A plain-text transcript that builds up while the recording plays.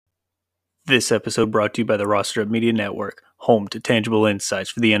This episode brought to you by the Roster Up Media Network, home to tangible insights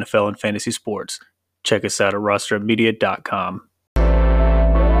for the NFL and fantasy sports. Check us out at rosterupmedia.com.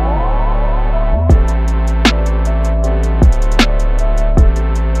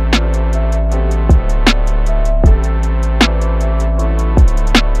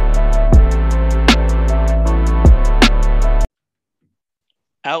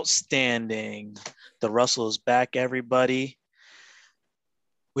 Outstanding. The Russell is back, everybody.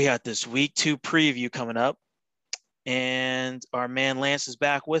 We got this week 2 preview coming up, and our man Lance is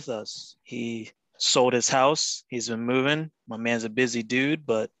back with us. He sold his house. He's been moving. My man's a busy dude,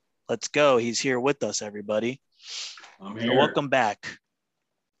 but let's go. He's here with us, everybody. I'm here. So welcome back.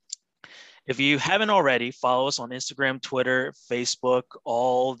 If you haven't already, follow us on Instagram, Twitter, Facebook,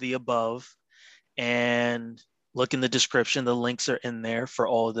 all the above, and look in the description. The links are in there for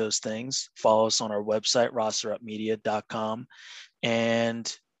all of those things. Follow us on our website, rosterupmedia.com,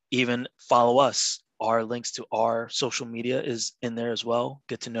 and even follow us. Our links to our social media is in there as well.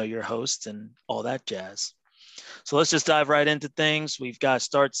 Get to know your host and all that jazz. So let's just dive right into things. We've got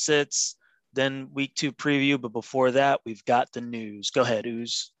start sits, then week 2 preview. But before that, we've got the news. Go ahead,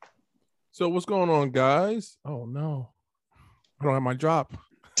 Ooze. So what's going on, guys? Oh, no. I don't have my drop.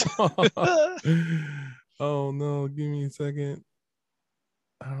 Oh, no. Give me a second.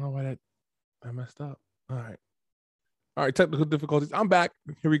 I don't know why I messed up. All right. Technical difficulties. I'm back.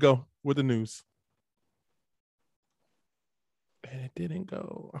 Here we go with the news. And it didn't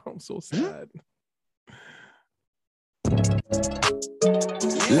go. I'm so sad.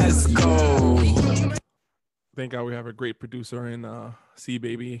 Let's go. Thank God we have a great producer in C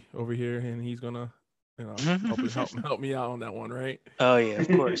Baby over here, and he's gonna, help me out on that one, right? Oh yeah, of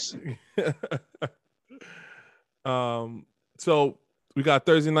course. So we got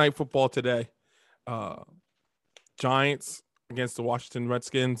Thursday night football today. Giants against the Washington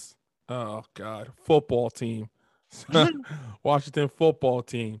Redskins. Oh God, football team. Washington football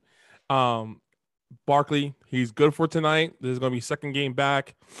team. Barkley, he's good for tonight. This is going to be second game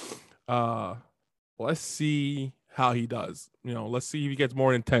back. Let's see how he does. Let's see if he gets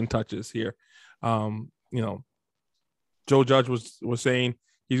more than 10 touches here. Joe Judge was saying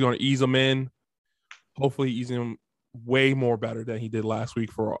he's going to ease him in. Hopefully ease him way more better than he did last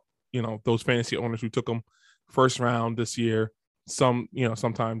week for, those fantasy owners who took him first round this year.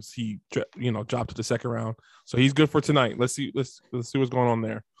 Sometimes he, dropped to the second round. So he's good for tonight. Let's see what's going on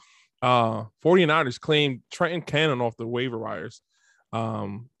there. 49ers claimed Trenton Cannon off the waiver wires.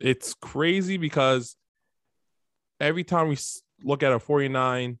 It's crazy because every time we look at a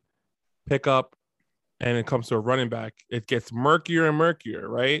 49 pickup and it comes to a running back, it gets murkier and murkier,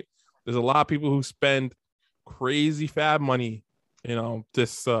 right? There's a lot of people who spend crazy fab money,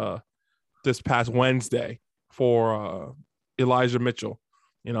 this past Wednesday for Elijah Mitchell.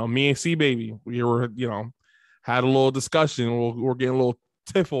 Me and C Baby, we were, had a little discussion. We're getting a little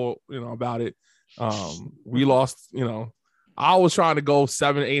tiffle, about it. We lost, I was trying to go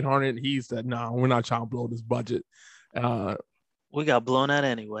 700-800. He said, no, we're not trying to blow this budget. We got blown out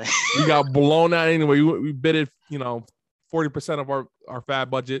anyway. We bid it, 40% of our fab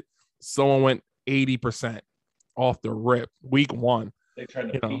budget. Someone went 80% off the rip. Week 1. They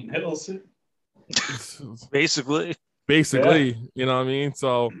tried to Peyton Hillis it. Basically, yeah. You know what I mean?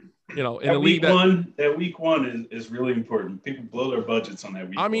 So, in the league that week one is really important. People blow their budgets on that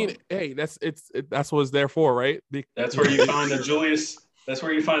week. Hey, that's what it's there for, right? That's where you find the Julius. That's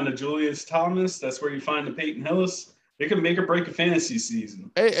where you find the Julius Thomas. That's where you find the Peyton Hillis. They can make or break a fantasy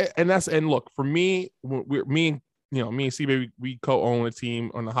season. And look, for me, me and C Baby, we co-own a team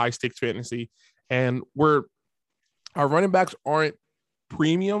on the high stakes fantasy, and our running backs aren't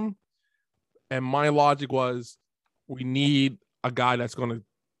premium. And my logic was, we need a guy that's going to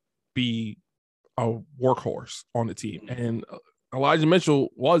be a workhorse on the team. And Elijah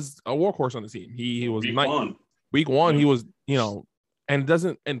Mitchell was a workhorse on the team. He was week one. He was,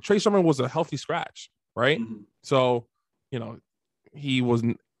 and Trey Sermon was a healthy scratch, right? Mm-hmm. So, he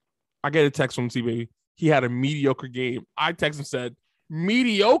wasn't. I get a text from C Baby. He had a mediocre game. I text him, said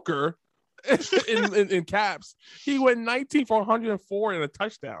mediocre in caps. He went 19 for 104 and a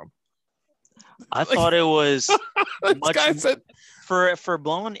touchdown. I thought it was much for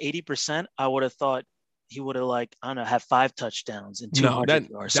blowing 80%. I would have thought he would have have 5 touchdowns and 200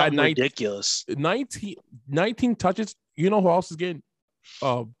 yards. Something ridiculous. 19 touches. You know who else is getting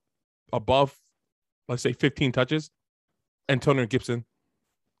above, let's say, 15 touches? Antonio Gibson,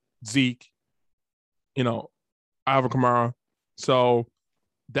 Zeke, Alvin Kamara. So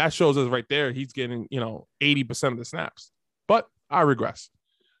that shows us right there he's getting 80% of the snaps. But I regress.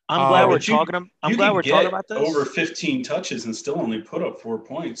 I'm glad we're talking about this. Over 15 touches and still only put up 4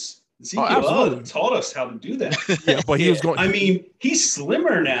 points. Ezekiel taught us how to do that. Yeah, but he was going. I mean, he's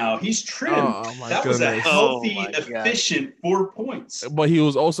slimmer now. He's trimmed. Oh, my that goodness. was a healthy, efficient 4 points. But he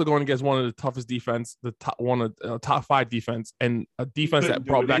was also going against one of the toughest defense, the top 5 defense, and a defense that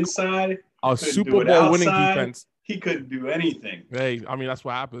brought back inside. A Super Bowl winning defense. He couldn't do anything. Hey, I mean, that's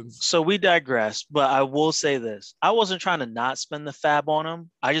what happens. So we digress, but I will say this. I wasn't trying to not spend the fab on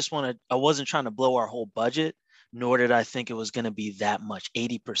him. I wasn't trying to blow our whole budget, nor did I think it was going to be that much,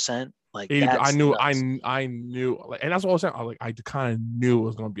 80%. Like 80, I knew, and that's what I was saying. I kind of knew it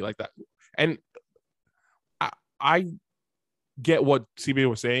was going to be like that. And I get what CBA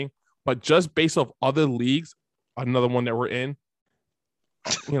was saying, but just based off other leagues, another one that we're in,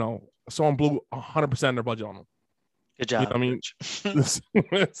 someone blew 100% of their budget on them. Good job. I mean,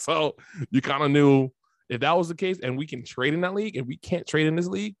 so you kind of knew if that was the case, and we can trade in that league, and we can't trade in this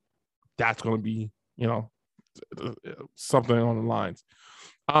league, that's going to be, something on the lines.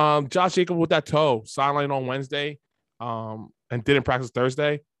 Josh Jacobs with that toe, sidelined on Wednesday, and didn't practice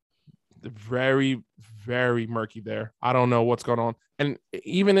Thursday. Very, very murky there. I don't know what's going on. And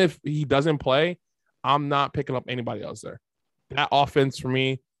even if he doesn't play, I'm not picking up anybody else there. That offense for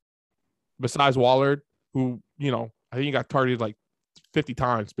me, besides Waller, who, I think he got targeted like 50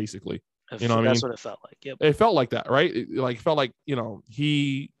 times, basically. That's what it felt like. Yep. It felt like that, right? It felt like,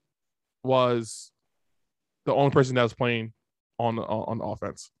 he was the only person that was playing on the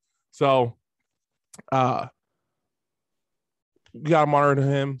offense. So we got to monitor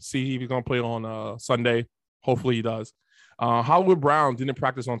him, see if he's going to play on Sunday. Hopefully he does. Hollywood Brown didn't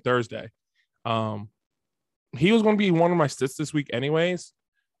practice on Thursday. He was going to be one of my sits this week anyways.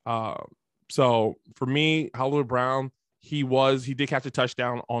 So for me, Hollywood Brown, he did catch a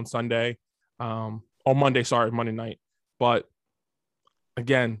touchdown on Monday night. But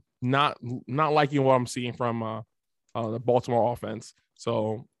again, not liking what I'm seeing from the Baltimore offense.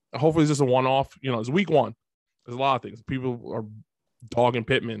 So hopefully it's just a one-off. It's week 1. There's a lot of things. People are dogging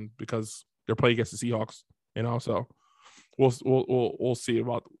Pittman because they're playing against the Seahawks. So we'll see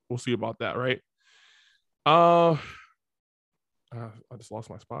about that, right? I just lost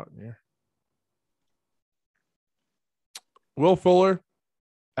my spot here. Will Fuller,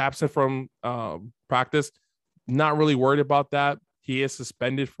 absent from practice. Not really worried about that. He is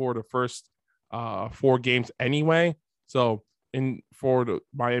suspended for the first 4 games anyway. So for the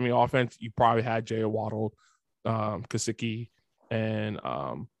Miami offense, you probably had Jay Waddle, Kasicki, and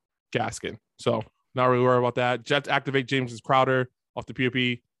Gaskin. So not really worried about that. Jets activate James Crowder off the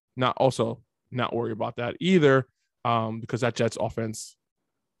PUP. Not worried about that either, because that Jets offense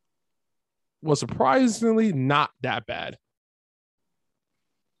was surprisingly not that bad.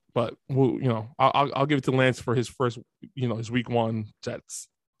 But I'll give it to Lance for his first, his week 1 Jets.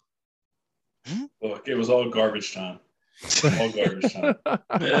 Look, it was all garbage time. All garbage time.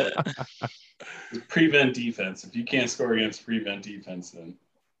 Prevent defense. If you can't score against prevent defense, then.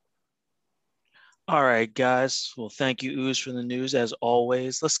 All right, guys. Well, thank you, Ooze, for the news as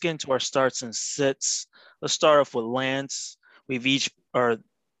always. Let's get into our starts and sits. Let's start off with Lance.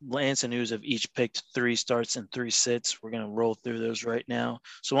 Lance and Ooze have each picked 3 starts and 3 sits. We're going to roll through those right now.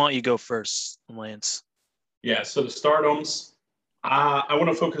 So why don't you go first, Lance? Yeah, so the stardoms, I want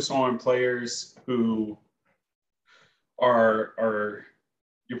to focus on players who are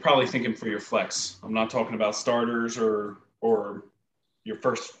you're probably thinking for your flex. I'm not talking about starters or your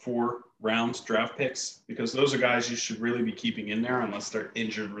first 4 rounds draft picks, because those are guys you should really be keeping in there unless they're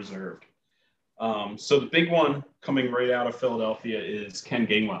injured reserved. So the big one coming right out of Philadelphia is Ken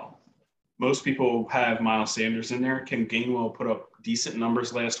Gainwell. Most people have Miles Sanders in there. Ken Gainwell put up decent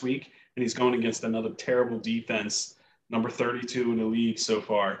numbers last week, and he's going against another terrible defense, number 32 in the league so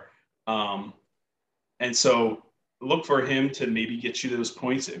far. And so look for him to maybe get you those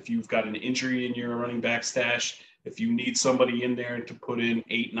points if you've got an injury in your running back stash. If you need somebody in there to put in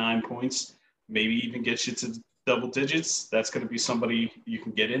 8-9 points, maybe even get you to double digits, that's going to be somebody you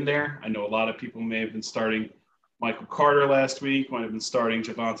can get in there. I know a lot of people may have been starting Michael Carter last week, might have been starting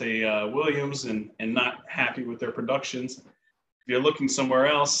Javonte Williams and not happy with their productions. If you're looking somewhere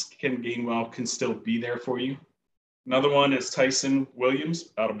else, Ken Gainwell can still be there for you. Another one is Tyson Williams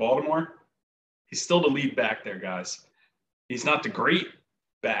out of Baltimore. He's still the lead back there, guys. He's not the great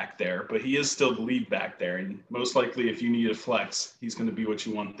back there, but he is still the lead back there. And most likely, if you need a flex, he's going to be what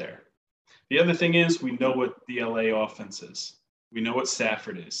you want there. The other thing is, we know what the LA offense is. We know what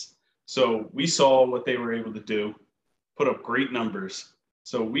Stafford is. So we saw what they were able to do, put up great numbers.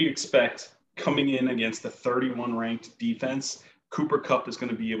 So we expect coming in against the 31 ranked defense, Cooper Kupp is going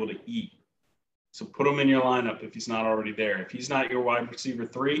to be able to eat. So put him in your lineup if he's not already there. If he's not your wide receiver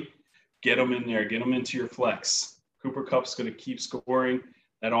 3, get him in there. Get him into your flex. Cooper Kupp's going to keep scoring.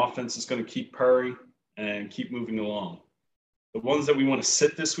 That offense is going to keep purring and keep moving along. The ones that we want to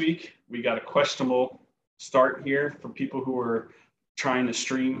sit this week, we got a questionable start here for people who are trying to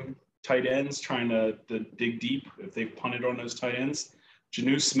stream tight ends, trying to dig deep if they've punted on those tight ends.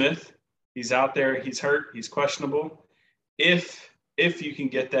 Jonnu Smith, he's out there. He's hurt. He's questionable. If you can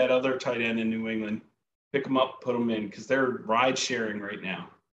get that other tight end in New England, pick them up, put them in, because they're ride sharing right now.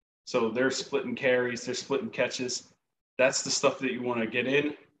 So they're splitting carries, they're splitting catches. That's the stuff that you want to get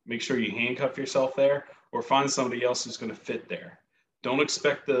in. Make sure you handcuff yourself there or find somebody else who's going to fit there. Don't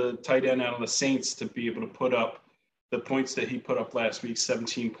expect the tight end out of the Saints to be able to put up the points that he put up last week,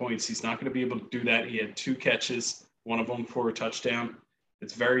 17 points. He's not going to be able to do that. He had 2 catches, one of them for a touchdown.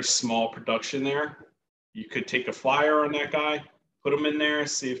 It's very small production there. You could take a flyer on that guy, put him in there,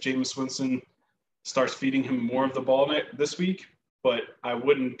 see if Jameis Winston starts feeding him more of the ball this week, but I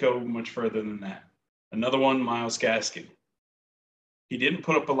wouldn't go much further than that. Another one, Myles Gaskin. He didn't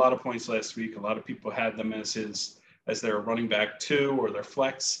put up a lot of points last week. A lot of people had them as their running back 2 or their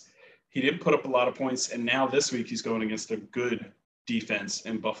flex. He didn't put up a lot of points, and now this week he's going against a good defense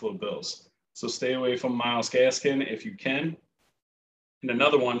in Buffalo Bills. So stay away from Myles Gaskin if you can. And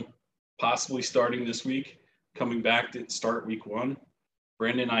another one, possibly starting this week, coming back to start week 1,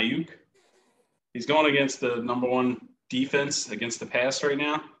 Brandon Ayuk. He's going against the number 1 defense against the pass right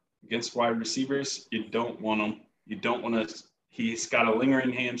now, against wide receivers. You don't want him. You don't want to – he's got a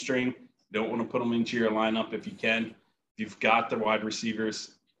lingering hamstring. You don't want to put him into your lineup if you can. If you've got the wide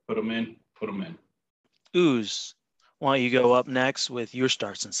receivers, put them in. Ooze, why don't you go up next with your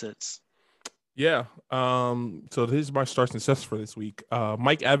starts and sits? Yeah. So this is my starts and sits for this week.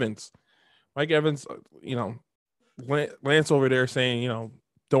 Mike Evans. Lance over there saying,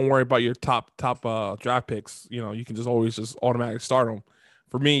 don't worry about your top draft picks. You can just automatically start them.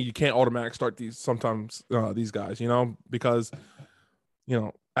 For me, you can't automatically start these guys, because,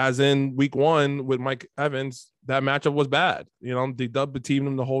 as in week 1 with Mike Evans, that matchup was bad. They double teamed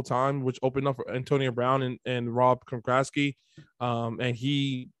him the whole time, which opened up for Antonio Brown and Rob Gronkowski. And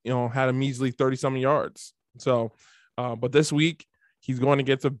he, had a measly 30-something yards. So, but this week he's going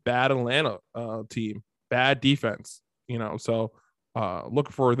against a bad Atlanta team, bad defense, so look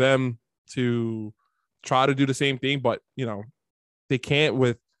for them to try to do the same thing, but, they can't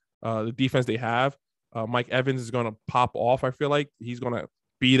with the defense they have. Mike Evans is going to pop off. I feel like he's going to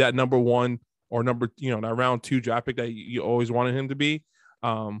be that number 1 or that round 2 draft pick that you always wanted him to be.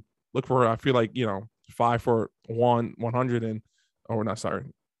 Look for, I feel like, 5 for 100 and, or not, sorry.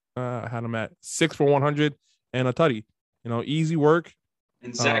 I had him at 6 for 100 and a tutty, easy work.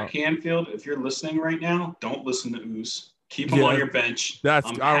 And Zach Canfield, if you're listening right now, don't listen to Ooze. Keep him on your bench.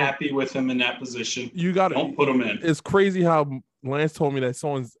 I'm happy with him in that position. Don't put him in. It's crazy how Lance told me that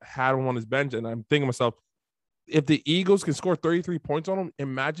someone's had him on his bench, and I'm thinking to myself, if the Eagles can score 33 points on him,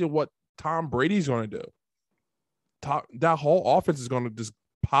 imagine what Tom Brady's going to do. That whole offense is going to just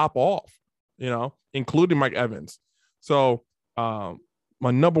pop off, including Mike Evans. So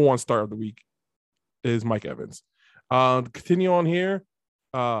my number 1 start of the week is Mike Evans. Continue on here.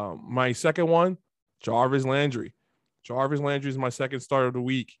 My second one, Jarvis Landry. Jarvis Landry is my second start of the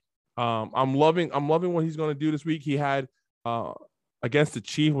week. I'm loving what he's going to do this week. He had against the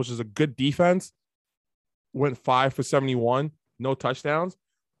Chiefs, which is a good defense, went 5 for 71, no touchdowns.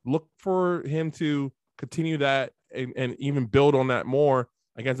 Look for him to continue that and even build on that more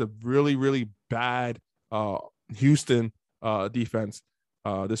against a really, really bad Houston defense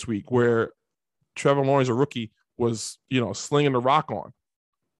this week, where Trevor Lawrence, a rookie, was slinging the rock on.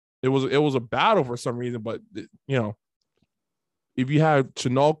 It was a battle for some reason, but if you had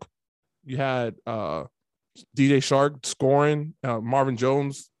Chinook, you had DJ Shark scoring, Marvin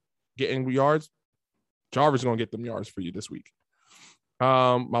Jones getting yards, Jarvis is going to get them yards for you this week.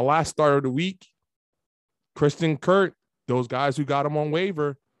 My last start of the week, Christian Kirk, those guys who got him on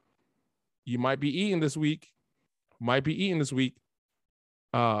waiver, you might be eating this week.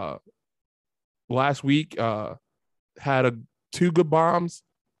 Last week, had 2 good bombs,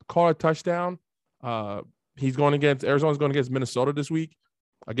 caught a touchdown. Arizona's going against Minnesota this week.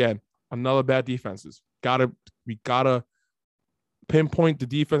 Again, another bad defenses. We gotta pinpoint the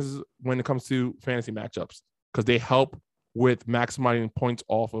defenses when it comes to fantasy matchups, because they help with maximizing points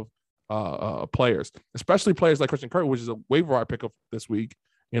off of players, especially players like Christian Kirk, which is a waiver wire pickup this week.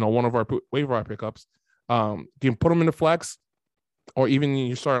 One of our waiver wire pickups. You can put them in the flex or even in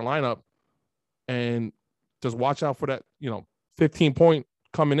your starting lineup, and just watch out for that, 15-point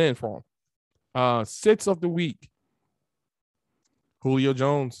coming in for him. Sits of the week, Julio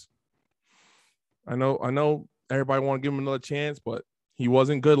Jones. I know everybody want to give him another chance, but he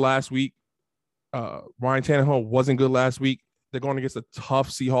wasn't good last week. Ryan Tannehill wasn't good last week. they're going against a tough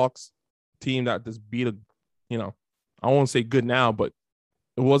Seahawks team that just beat I won't say good now, but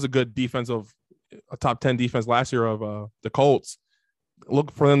it was a good a top 10 defense last year of the Colts.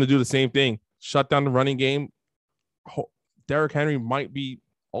 Look for them to do the same thing. Shut down the running game. Derrick Henry might be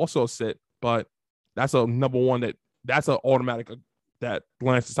also a sit, but that's a number one that's an automatic that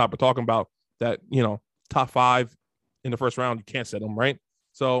Lance is talking about that, top 5 in the first round, you can't set them, right?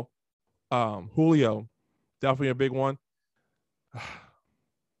 So Julio, definitely a big one.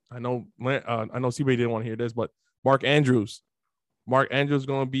 I know CB didn't want to hear this, but Mark Andrews is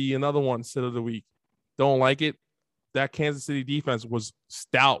going to be another one sit of the week. Don't like it. That Kansas City defense was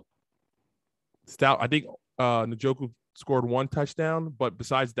stout. I think Njoku scored 1 touchdown, but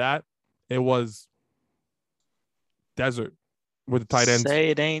besides that, it was desert with the tight ends. Say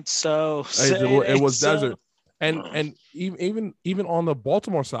it ain't so. It was desert. And even on the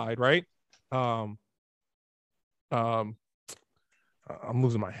Baltimore side, right? I'm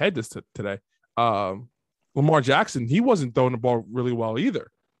losing my head today. Lamar Jackson, he wasn't throwing the ball really well either.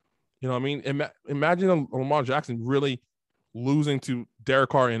 You know what I mean? Imagine Lamar Jackson really losing to Derek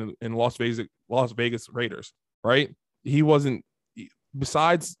Carr in Las Vegas Raiders, right? He wasn't,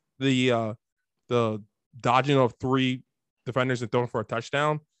 besides the dodging of 3 defenders and throwing for a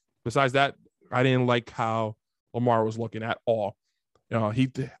touchdown. Besides that, I didn't like how Lamar was looking at all. I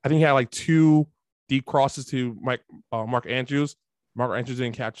think he had like 2 deep crosses to Mark Andrews. Mark Andrews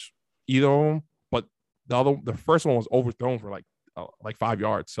didn't catch either of them, but the first one was overthrown for like 5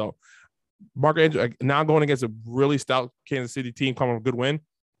 yards. So Mark Andrews now going against a really stout Kansas City team, coming with a good win,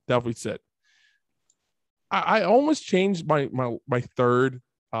 definitely sit. I almost changed my third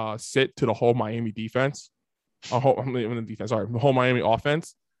sit to the whole Miami defense. The whole Miami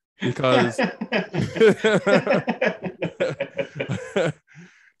offense, because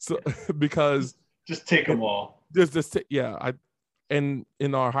because just take them all. And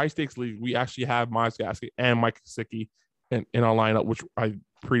in our high stakes league, we actually have Myles Gaskin and Mike Gesicki in our lineup, which I'm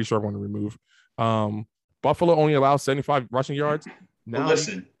pretty sure I'm going to remove. Buffalo only allows 75 rushing yards. Now,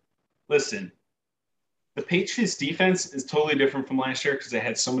 listen. The Patriots defense is totally different from last year because they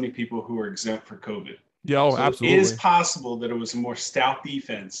had so many people who were exempt for COVID. Yeah, absolutely. It is possible that it was a more stout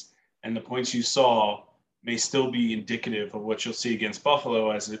defense, and the points you saw may still be indicative of what you'll see against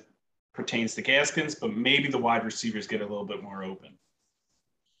Buffalo as it pertains to Gaskins, but maybe the wide receivers get a little bit more open.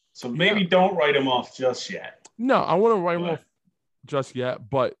 So maybe don't write them off just yet. No, I wouldn't write them off just yet,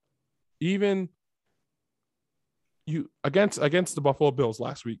 but even against the Buffalo Bills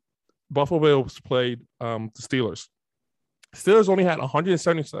last week, Buffalo Bills played the Steelers. Steelers only had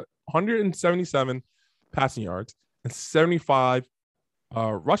 177 passing yards and 75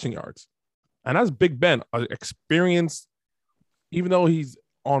 rushing yards. And that's Big Ben, an experienced, even though he's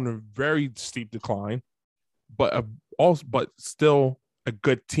on a very steep decline, but still a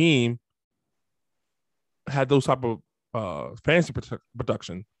good team, had those type of fantasy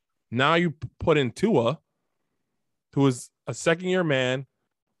production. Now you put in Tua, who is a second-year man,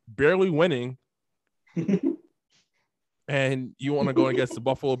 barely winning, and you want to go against the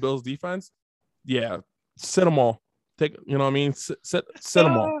Buffalo Bills defense? Yeah, sit them all. Sit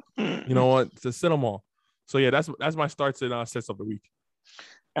them all. You know what? To sit them all. So yeah, that's my starts and sets of the week.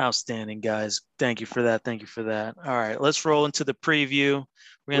 Outstanding, guys. Thank you for that. All right, let's roll into the preview.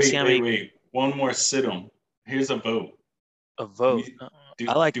 We're gonna see how many. Wait. One more sit 'em. Here's a vote. A vote.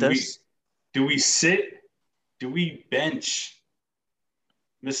 I like this. Do we sit? Do we bench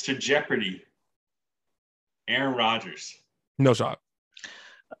Mr. Jeopardy, Aaron Rodgers? No shot.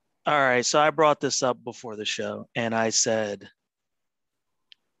 All right, so I brought this up before the show, and I said,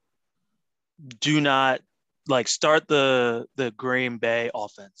 do not start the Green Bay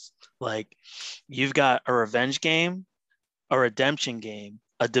offense. You've got a revenge game, a redemption game,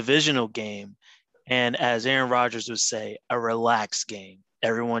 a divisional game, and as Aaron Rodgers would say, a relax game.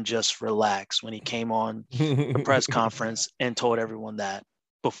 Everyone just relax, when he came on the press conference and told everyone that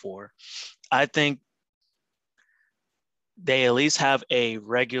before. I think they at least have a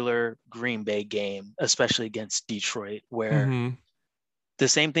regular Green Bay game, especially against Detroit, where the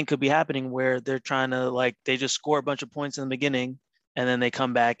same thing could be happening, where they're trying to they just score a bunch of points in the beginning and then they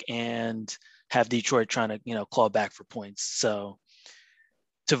come back and have Detroit trying to, claw back for points. So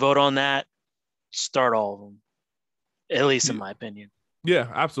to vote on that, start all of them, at least in my opinion. Yeah,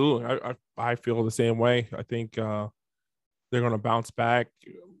 absolutely. I feel the same way. I think they're going to bounce back.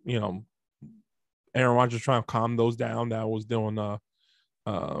 Aaron Rodgers trying to calm those down that was doing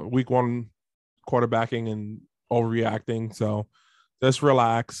week 1 quarterbacking and overreacting. So just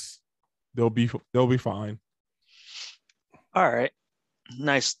relax. They'll be fine. All right.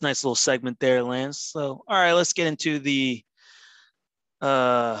 Nice little segment there, Lance. So, all right, let's get into the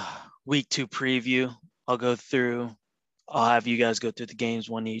Week 2 preview. I'll have you guys go through the games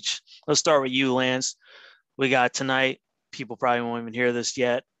one each. Let's start with you, Lance. We got tonight. People probably won't even hear this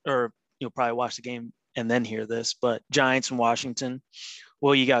yet, or you'll probably watch the game and then hear this, but Giants and Washington.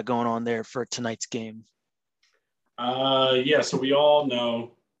 What you got going on there for tonight's game? So we all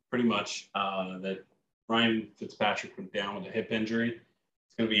know pretty much that Ryan Fitzpatrick went down with a hip injury.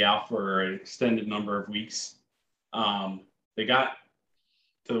 He's going to be out for an extended number of weeks. They got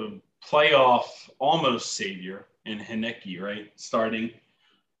the playoff almost savior in Heineke, right? Starting.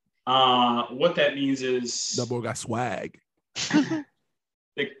 What that means is That boy got swag.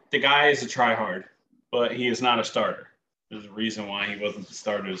 the guy is a tryhard, but he is not a starter. There's a reason why he wasn't the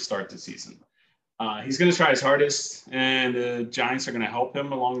starter to start the season. He's going to try his hardest, and the Giants are going to help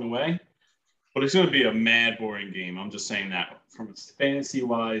him along the way. But it's going to be a mad, boring game. I'm just saying that. From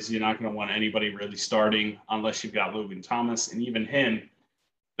fantasy-wise, you're not going to want anybody really starting unless you've got Logan Thomas. And even him,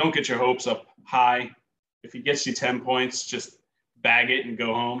 don't get your hopes up high. If he gets you 10 points, just bag it and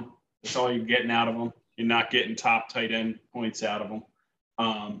go home. That's all you're getting out of him. You're not getting top tight end points out of him.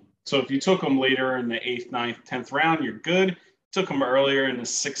 So if you took him later in the 8th, 9th, 10th round, you're good. Took him earlier in the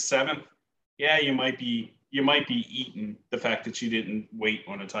 6th, 7th, yeah, you might be eating the fact that you didn't wait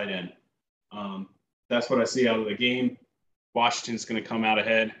on a tight end. That's what I see out of the game. Washington's going to come out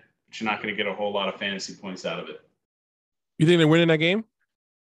ahead, but you're not going to get a whole lot of fantasy points out of it. You think they're winning that game?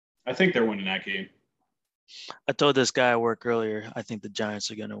 I think they're winning that game. I told this guy at work earlier, I think the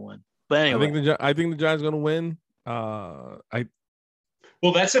Giants are going to win. But anyway. I think the Giants are going to win. Well,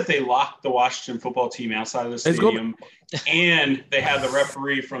 that's if they lock the Washington football team outside of the stadium and they have the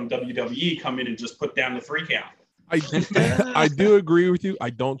referee from WWE come in and just put down the free count. I do agree with you. I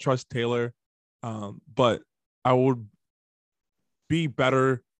don't trust Taylor, but I would be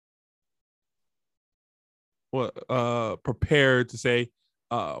better prepared to say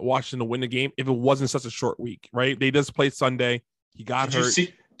Washington to win the game if it wasn't such a short week, right? They just played Sunday. He got hurt.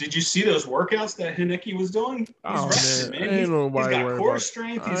 Did you see those workouts that Heineke was doing? He's rested, man. Ain't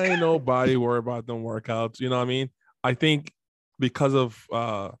nobody worry about them workouts. You know what I mean? I think because of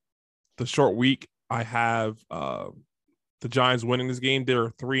the short week, I have the Giants winning this game. They're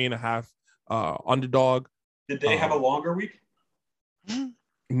 3.5 underdog. Did they have a longer week?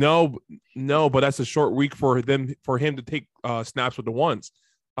 No, but that's a short week for him to take snaps with the ones.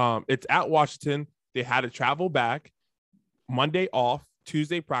 It's at Washington. They had to travel back. Monday off.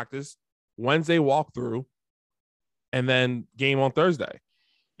 Tuesday practice, Wednesday walkthrough, and then game on Thursday.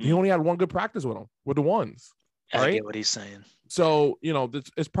 He only had one good practice with the ones. Right? I get what he's saying. So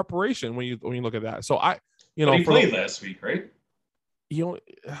it's preparation when you look at that. So he played last week, right? He got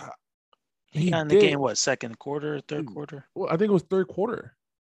in the game. What, second quarter, third quarter? Well, I think it was third quarter.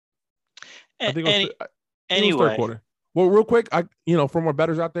 I think it was third quarter. Well, real quick, from our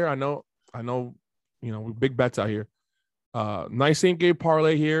bettors out there, I know, big bets out here. Nice same game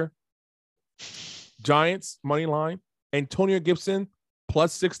parlay here. Giants money line. Antonio Gibson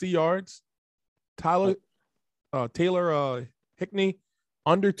plus 60 yards. Taylor Hickney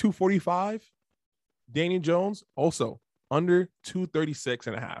under 245. Daniel Jones also under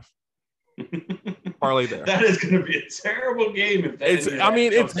 236.5. Parlay there. That is going to be a terrible game if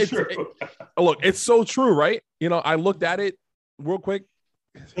that look, it's so true, right? I looked at it real quick.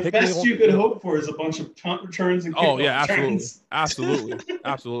 The best you could hope for is a bunch of punt returns and kickoff returns.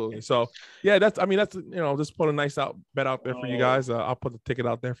 absolutely. So that's just put a nice bet out there for you guys. I'll put the ticket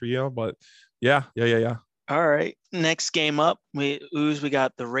out there for you, but yeah. All right, next game up, we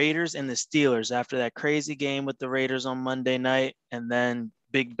got the Raiders and the Steelers after that crazy game with the Raiders on Monday night, and then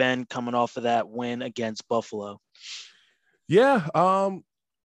Big Ben coming off of that win against Buffalo. Yeah,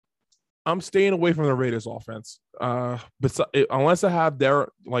 I'm staying away from the Raiders offense. But unless I have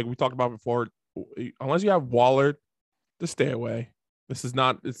like we talked about before, unless you have Waller, just stay away. It's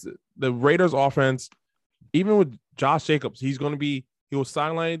the Raiders offense. Even with Josh Jacobs, he was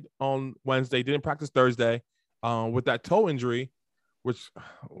sidelined on Wednesday, didn't practice Thursday, with that toe injury, which,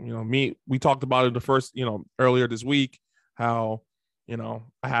 we talked about it earlier this week, how,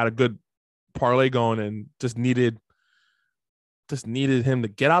 I had a good parlay going and just needed him to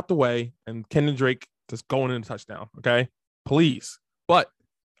get out the way and Kenyon Drake just going in a touchdown. Okay, please. But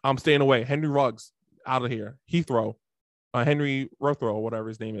I'm staying away. Henry Ruggs out of here. Henry Rothrow, whatever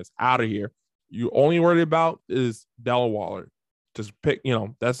his name is, out of here. You only worried about is Della Waller. Just pick,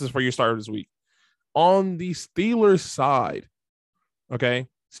 that's just for your starter this week. On the Steelers side, okay,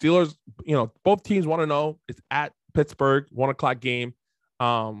 Steelers, both teams want to know. It's at Pittsburgh, 1:00 game.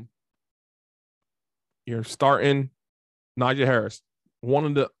 You're starting Najee Harris,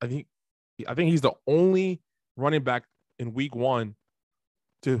 I think he's the only running back in week 1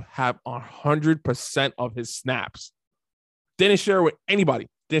 to have 100% of his snaps. Didn't share it with anybody.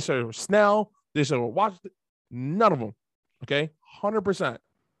 Didn't share it with Snell. Didn't share it with Washington. None of them. Okay, 100%.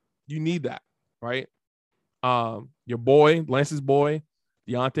 You need that, right? Your boy, Lance's boy,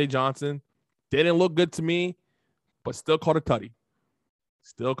 Deontay Johnson, didn't look good to me, but still caught a tutty.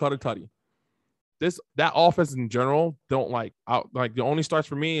 That offense in general don't like the only starts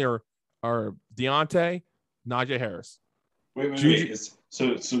for me are Deontay, Najee Harris. Wait.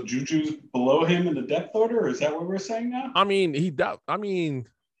 So Juju's below him in the depth order, or is that what we're saying now? I mean,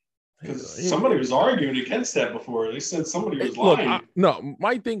 because somebody was arguing against that before. They said somebody was lying.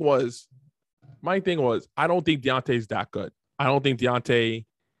 My thing was, I don't think Deontay's that good. I don't think Deontay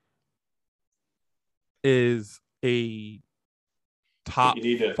is a top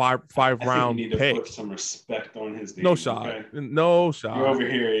five round you need to pick. put some respect on his name. No shot. Okay? No shot. You're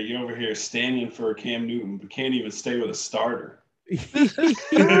over here standing for Cam Newton, but can't even stay with a starter.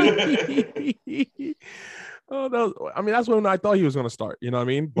 Oh, no. I mean, that's when I thought he was going to start. You know what I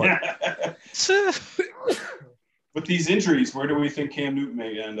mean? But with these injuries, where do we think Cam Newton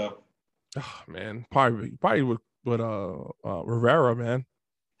may end up? Oh, man, probably with Rivera, man.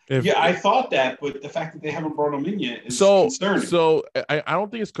 I thought that, but the fact that they haven't brought him in yet is concerning. So I don't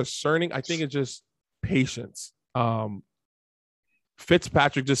think it's concerning. I think it's just patience.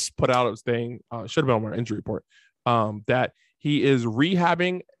 Fitzpatrick just put out his thing. Should have been on my injury report. That he is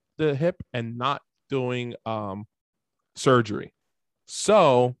rehabbing the hip and not doing surgery.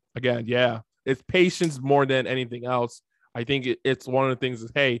 So again, it's patience more than anything else. I think it's one of the things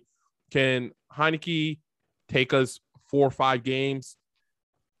is, hey, can Heineke take us 4 or 5 games?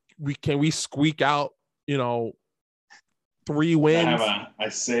 Can we squeak out, 3 wins? I have a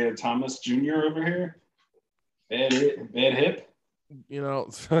Isaiah Thomas Jr. over here. Bad hip.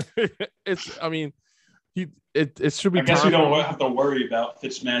 It's. I mean, it should be. I guess we don't have to worry about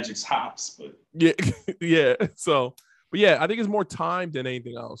Fitzmagic's hops, but yeah. So, but yeah, I think it's more time than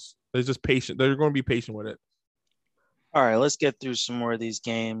anything else. It's just patient. They're going to be patient with it. All right, let's get through some more of these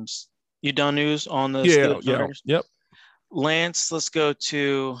games. You done news on the Yep. Lance, let's go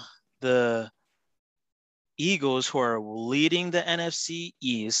to the Eagles, who are leading the NFC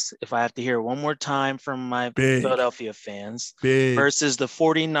East, if I have to hear it one more time from my Philadelphia fans, versus the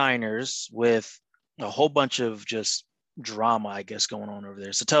 49ers with a whole bunch of just drama, I guess, going on over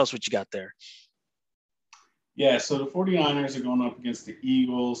there. So tell us what you got there. Yeah, so the 49ers are going up against the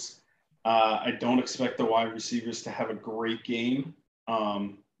Eagles. I don't expect the wide receivers to have a great game.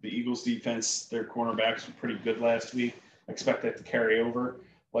 The Eagles defense, their cornerbacks were pretty good last week. I expect that to carry over.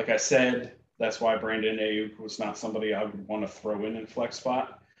 Like I said, that's why Brandon Ayuk was not somebody I would want to throw in flex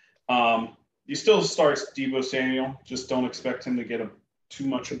spot. You still start Deebo Samuel. Just don't expect him to get too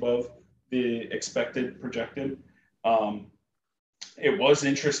much above the expected projected. It was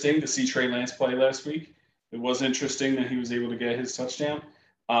interesting to see Trey Lance play last week. It was interesting that he was able to get his touchdown.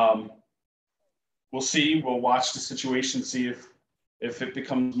 We'll see. We'll watch the situation, see if it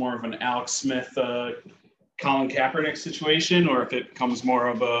becomes more of an Alex Smith, Colin Kaepernick situation, or if it becomes more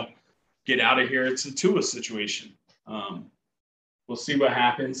of a get out of here, it's a Tua situation. We'll see what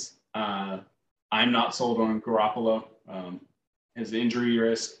happens. I'm not sold on Garoppolo. His injury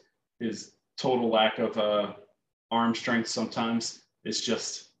risk, his total lack of arm strength sometimes is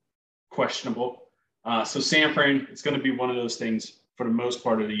just questionable. So San Fran, it's going to be one of those things for the most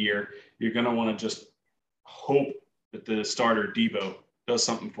part of the year. You're going to want to just hope that the starter, Deebo, does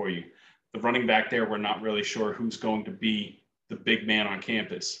something for you. The running back there, we're not really sure who's going to be the big man on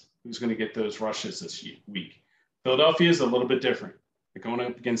campus, who's going to get those rushes this week. Philadelphia is a little bit different. They're going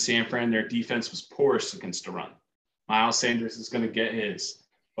up against San Fran. Their defense was porous against the run. Miles Sanders is going to get his,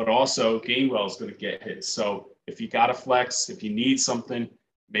 but also Gainwell is going to get his. So if you got a flex, if you need something,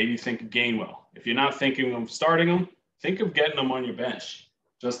 maybe think of Gainwell. If you're not thinking of starting him, think of getting him on your bench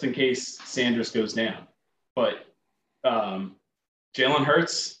just in case Sanders goes down. But Jalen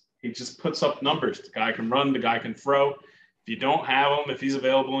Hurts, he just puts up numbers. The guy can run, the guy can throw. If you don't have him, if he's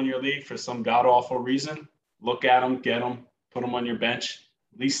available in your league for some god-awful reason, look at him, get him, put him on your bench,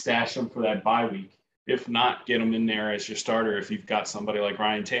 at least stash him for that bye week. If not, get him in there as your starter if you've got somebody like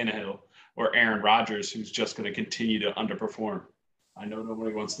Ryan Tannehill or Aaron Rodgers who's just going to continue to underperform. I know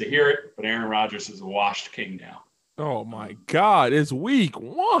nobody wants to hear it, but Aaron Rodgers is a washed king now. Oh, my God. It's week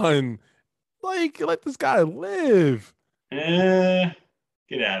 1. Like, let this guy live.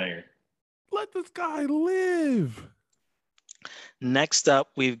 Get out of here. Let this guy live. Next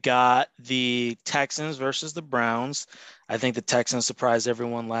up, we've got the Texans versus the Browns. I think the Texans surprised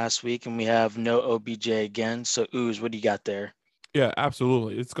everyone last week, and we have no OBJ again. So, Ooze, what do you got there? Yeah,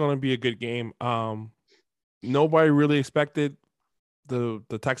 absolutely. It's going to be a good game. Nobody really expected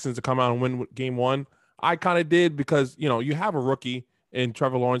the Texans to come out and win game one. I kind of did because, you know, you have a rookie in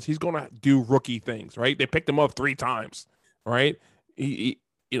Trevor Lawrence. He's going to do rookie things, right? They picked him up 3 times, right? He's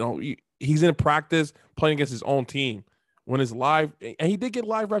in practice playing against his own team. When it's live, and he did get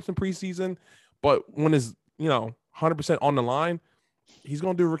live reps in preseason, but when it's, 100% on the line, he's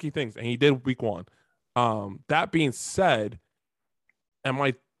going to do rookie things, and he did week one. That being said, am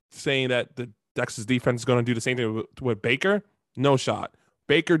I saying that the Texas defense is going to do the same thing with Baker? No shot.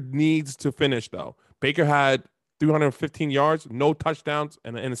 Baker needs to finish, though. Baker had 315 yards, no touchdowns,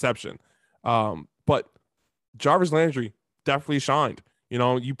 and an interception. But Jarvis Landry definitely shined.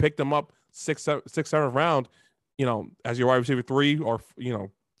 You picked him up sixth, seventh round, as your wide receiver 3 or,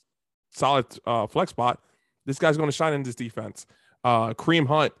 solid flex spot. This guy's going to shine in this defense. Kareem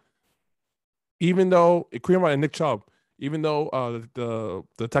Hunt and Nick Chubb, even though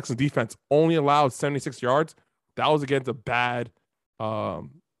the Texans defense only allowed 76 yards, that was against a bad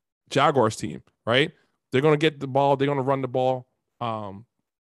Jaguars team, right? They're going to get the ball. They're going to run the ball, and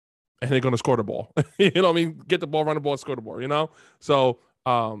they're going to score the ball. You know what I mean? Get the ball, run the ball, score the ball, So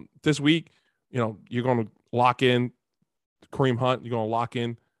this week, you're going to lock in Kareem Hunt. You're going to lock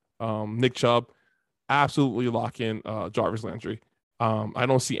in Nick Chubb. Absolutely lock in Jarvis Landry. I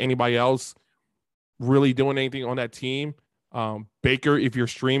don't see anybody else really doing anything on that team. Baker, if you're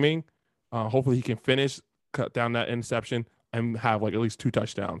streaming, hopefully he can finish, cut down that interception, and have like at least 2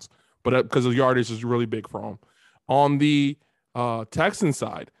 touchdowns. But because the yardage is really big for him. On the Texans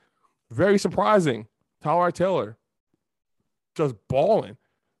side, very surprising. Tyler Taylor just balling.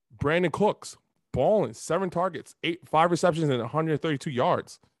 Brandon Cooks balling. 7 targets, 5 receptions, and 132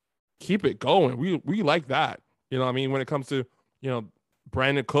 yards. Keep it going. We like that. When it comes to,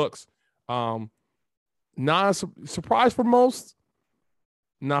 Brandon Cooks. Not a surprise for most.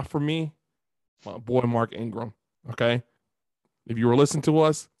 Not for me. My boy Mark Ingram. Okay. If you were listening to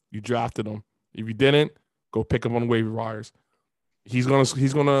us, you drafted him. If you didn't, go pick him on waiver wires. He's not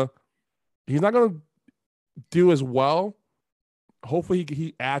gonna do as well. Hopefully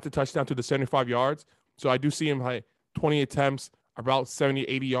he adds a touchdown to the 75 yards. So I do see him like 20 attempts, about 70,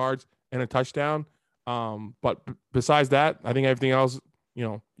 80 yards, and a touchdown. But besides that, I think everything else,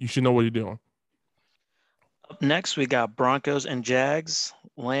 you should know what you're doing. Up next, we got Broncos and Jags.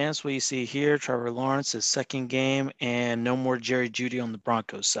 Lance, what you see here, Trevor Lawrence, his second game, and no more Jerry Jeudy on the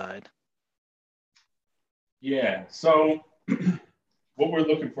Broncos side. Yeah, so what we're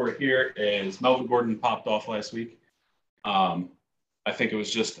looking for here is Melvin Gordon popped off last week. I think it was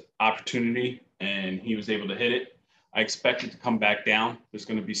just opportunity, and he was able to hit it. I expect it to come back down. There's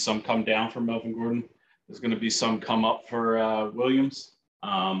going to be some come down for Melvin Gordon. There's going to be some come up for Williams.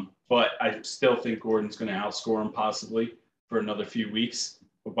 But I still think Gordon's going to outscore him possibly for another few weeks.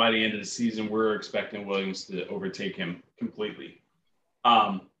 But by the end of the season, we're expecting Williams to overtake him completely.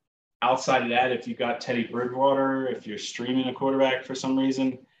 Outside of that, if you got Teddy Bridgewater, if you're streaming a quarterback for some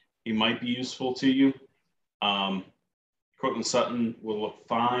reason, he might be useful to you. Courtland Sutton will look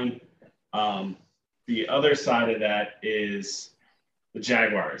fine. The other side of that is the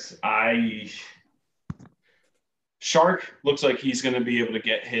Jaguars. Shark looks like he's going to be able to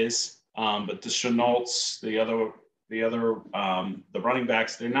get his, but the Chenaults, the running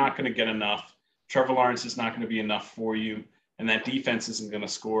backs, they're not going to get enough. Trevor Lawrence is not going to be enough for you, and that defense isn't going to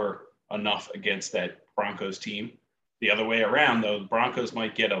score enough against that Broncos team. The other way around, though, the Broncos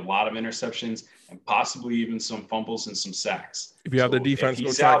might get a lot of interceptions and possibly even some fumbles and some sacks. If you have the defense,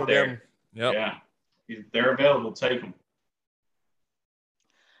 go tackle them. Yep. Yeah, if they're available, take them.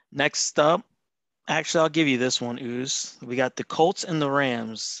 Next up, actually, I'll give you this one, Ooze. We got the Colts and the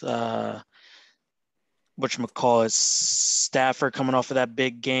Rams. Whatchamacallit, Stafford coming off of that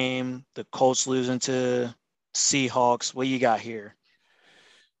big game. The Colts losing to Seahawks. What you got here?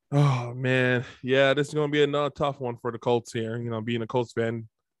 Oh, man. Yeah, this is going to be another tough one for the Colts here. Being a Colts fan.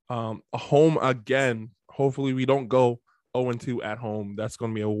 Home again. Hopefully we don't go 0-2 at home. That's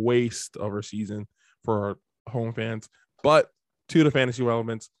going to be a waste of our season for our home fans. But to the fantasy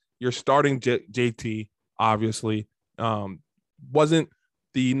relevance, you're starting JT, obviously. Wasn't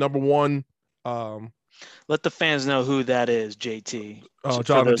the number one. Let the fans know who that is, JT.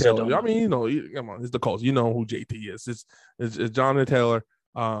 Jonathan Taylor. I mean, come on, it's the Colts. You know who JT is. It's Jonathan Taylor.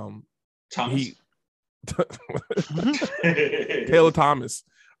 Thomas. Taylor Thomas.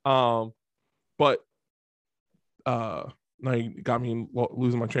 But now you got me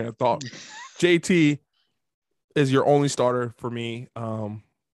losing my train of thought. JT is your only starter for me on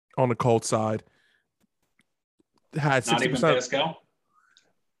the Colts side. Had 60%. Not even Pascal?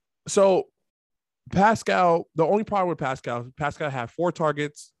 So Pascal, the only problem with Pascal had 4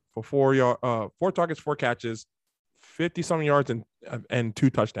 targets for 4 catches, 50-something yards and 2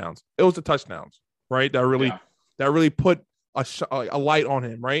 touchdowns. It was the touchdowns, right? That really put a light on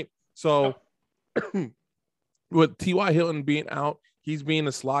him, right? So with T.Y. Hilton being out, he's being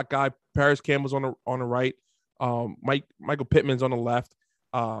a slot guy. Paris Campbell's on the right. Michael Pittman's on the left.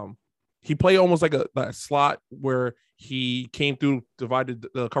 He played almost like a slot where he came through, divided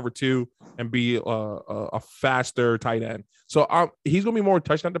the cover 2, and be a faster tight end. So he's going to be more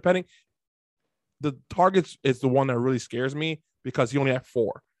touchdown depending. The targets is the one that really scares me because he only had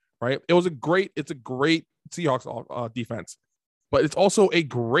 4, right? It's a great Seahawks defense, but it's also a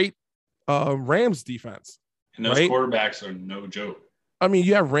great Rams defense. And those quarterbacks are no joke. I mean,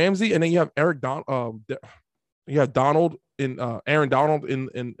 you have Ramsey, and then you have you have Donald in Aaron Donald in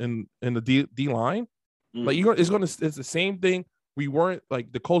the D line. Like it's the same thing. We weren't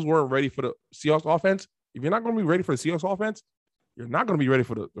like the Colts weren't ready for the Seahawks offense. If you're not going to be ready for the Seahawks offense, you're not going to be ready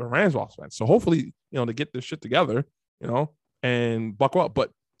for the Rams offense. So hopefully, to get this shit together, and buckle up.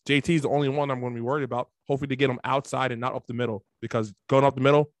 But JT is the only one I'm going to be worried about. Hopefully to get him outside and not up the middle, because going up the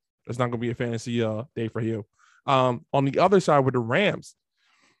middle, it's not going to be a fantasy day for you. On the other side with the Rams,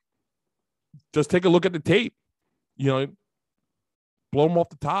 just take a look at the tape. Blow them off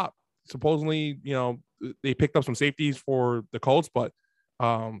the top. Supposedly, they picked up some safeties for the Colts, but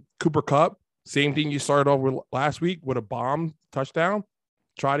Cooper Kupp, same thing you started off with last week with a bomb touchdown.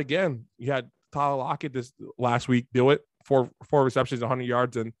 Try it again. You had Tyler Lockett this last week do it. 4 receptions, 100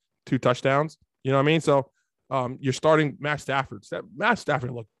 yards, and 2 touchdowns. You know what I mean? So you're starting Matt Stafford. Matt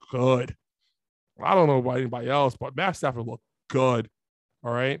Stafford looked good. I don't know about anybody else, but Matt Stafford looked good.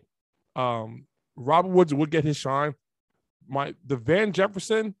 All right. Robert Woods would get his shine. The Van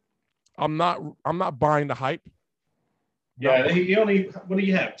Jefferson, I'm not buying the hype. Yeah, he only, what do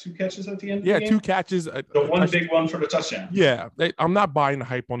you have? 2 catches at the end of the game? 2 catches. The one big one for the touchdown. Yeah, I'm not buying the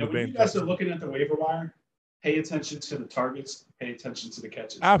hype on the Van Jefferson. You guys are looking at the waiver wire, pay attention to the targets, pay attention to the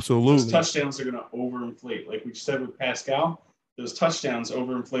catches. Absolutely. Those touchdowns are going to overinflate. Like we said with Pascal, those touchdowns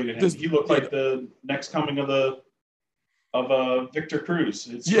overinflated him. He looked like the next coming of Victor Cruz.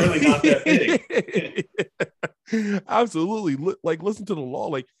 It's really not that big. Absolutely. Like, listen to the law.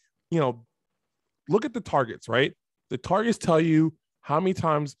 Like, look at the targets, right? The targets tell you how many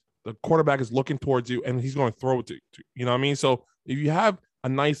times the quarterback is looking towards you and he's going to throw it to you. You know what I mean? So if you have a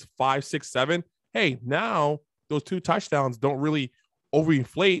nice 5, 6, 7, hey, now those 2 touchdowns don't really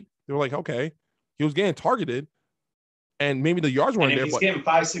overinflate. They're like, okay, he was getting targeted and maybe the yards weren't there. If he's getting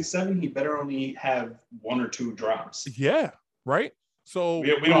 5, 6, 7, he better only have 1 or 2 drops. Yeah, right? So we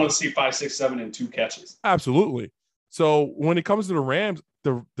don't want to see 5, 6, 7 and 2 catches. Absolutely. So when it comes to the Rams,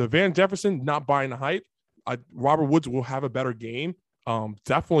 the Van Jefferson, not buying the hype. Robert Woods will have a better game.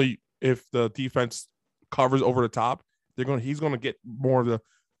 Definitely, if the defense covers over the top, he's gonna get more of the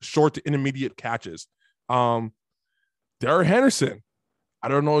short to intermediate catches. Darrell Henderson, I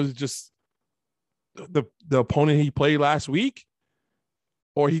don't know, is just the opponent he played last week,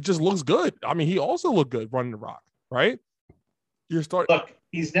 or he just looks good. I mean, he also looked good running the rock, right? Look,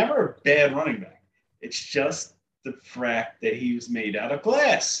 he's never a bad running back. It's just the fact that he was made out of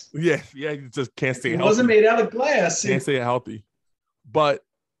glass. Yeah, you just can't stay healthy. He wasn't made out of glass. Can't stay healthy. But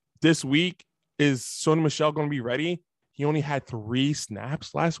this week, is Sony Michel going to be ready? He only had 3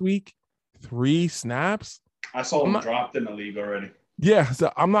 snaps last week. 3 snaps. I saw him dropped in the league already. Yeah,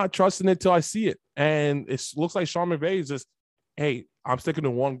 so I'm not trusting it till I see it. And it looks like Sean McVay is just, hey, I'm sticking to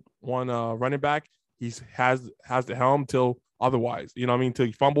one running back. He has the helm till otherwise. You know what I mean? Till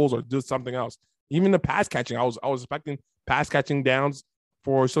he fumbles or does something else. Even the pass catching, I was expecting pass catching downs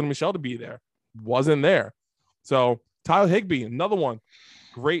for Sony Michel to be there. Wasn't there. So Tyler Higbee, another one.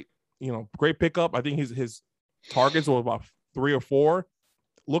 Great pickup. I think his targets were about 3 or 4.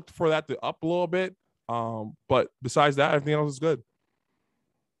 Looked for that to up a little bit. But besides that, everything else is good.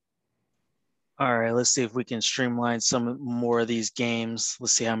 All right, let's see if we can streamline some more of these games.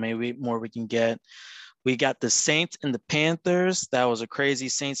 Let's see how many more we can get. We got the Saints and the Panthers. That was a crazy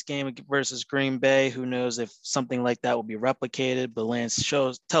Saints game versus Green Bay. Who knows if something like that will be replicated? But Lance,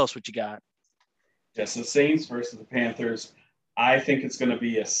 tell us what you got. Yes, the Saints versus the Panthers. I think it's going to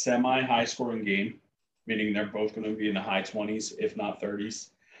be a semi-high scoring game, meaning they're both going to be in the high 20s, if not 30s.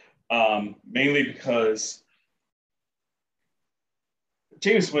 Mainly because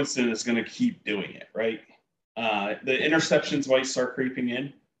Jameis Winston is going to keep doing it, right? The interceptions might start creeping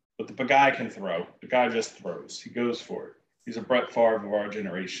in. But the guy can throw. The guy just throws. He goes for it. He's a Brett Favre of our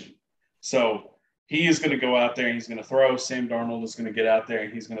generation. So he is going to go out there and he's going to throw. Sam Darnold is going to get out there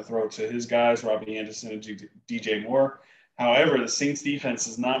and he's going to throw to his guys, Robbie Anderson and DJ Moore. However, the Saints defense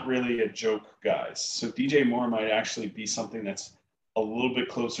is not really a joke, guys. So DJ Moore might actually be something that's a little bit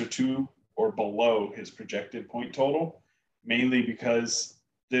closer to or below his projected point total, mainly because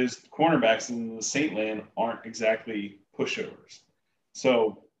those cornerbacks in the Saint land aren't exactly pushovers.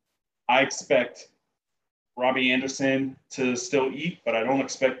 So I expect Robbie Anderson to still eat, but I don't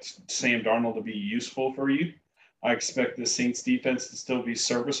expect Sam Darnold to be useful for you. I expect the Saints defense to still be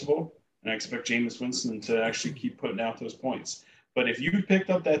serviceable, and I expect Jameis Winston to actually keep putting out those points. But if you picked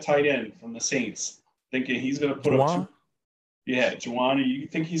up that tight end from the Saints, thinking he's going to put up Juwan, you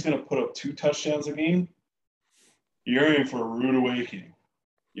think he's going to put up 2 touchdowns a game? You're in for a rude awakening.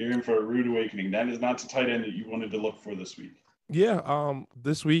 That is not the tight end that you wanted to look for this week. Yeah.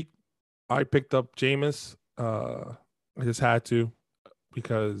 This week I picked up Jameis. I just had to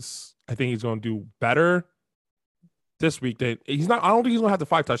because I think he's going to do better this week. I don't think he's going to have the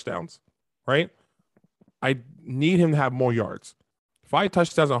 5 touchdowns, right? I need him to have more yards. 5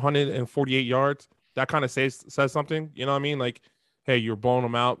 touchdowns, 148 yards. That kind of says something. You know what I mean? Like, hey, you're blowing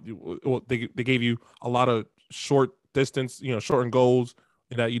them out. They gave you a lot of short distance, shortened goals,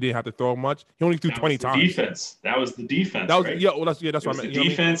 and that you didn't have to throw much. He only threw 20 times. That was the defense. Right? That's what I meant. The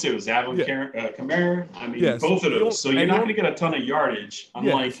defense. It was Alvin Kamara. I mean, both of those. So you're not going to get a ton of yardage,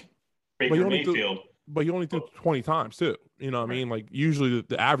 unlike Baker Mayfield. But you only threw 20 times too. You know what I mean? Like usually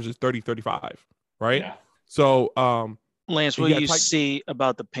the average is 30, 35, right? Yeah. So, Lance, what do you see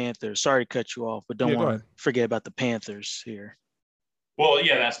about the Panthers? Sorry to cut you off, but don't want to forget about the Panthers here. Well,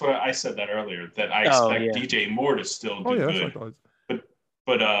 yeah, that's what I said that earlier, that I expect DJ Moore to still do good.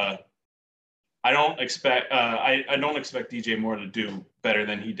 But I don't expect I don't expect DJ Moore to do better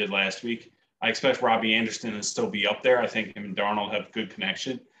than he did last week. I expect Robbie Anderson to still be up there. I think him and Darnold have good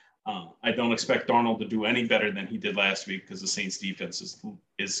connection. I don't expect Darnold to do any better than he did last week because the Saints defense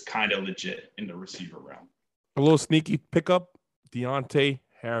is kind of legit in the receiver realm. A little sneaky pickup, Deontay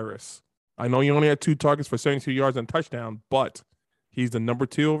Harris. I know you only had 2 targets for 72 yards and a touchdown, but he's the number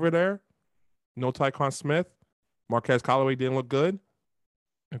 2 over there. No Tyquan Smith. Marquez Callaway didn't look good.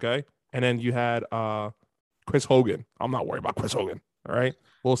 Okay. And then you had Chris Hogan. I'm not worried about Chris Hogan. All right.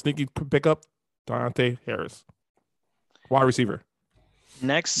 A little sneaky pickup, Deontay Harris. Wide receiver.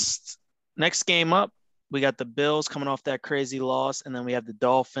 Next game up, we got the Bills coming off that crazy loss, and then we have the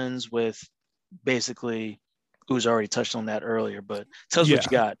Dolphins with basically – who's already touched on that earlier, but tell us what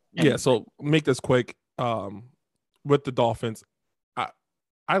you got. Yeah, so make this quick. With the Dolphins,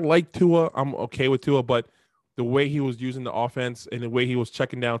 I like Tua. I'm okay with Tua, but the way he was using the offense and the way he was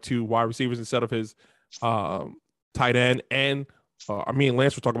checking down 2 wide receivers instead of his tight end, and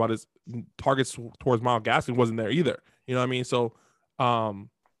Lance was talking about his targets towards Myles Gaskin wasn't there either. You know what I mean? So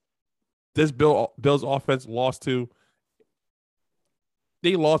this Bills offense lost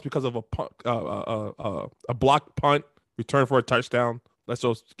because of a blocked punt, return for a touchdown. Let's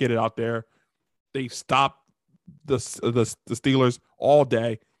just get it out there. They stopped the Steelers all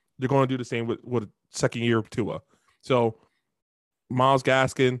day. They're going to do the same with second year of Tua. So Myles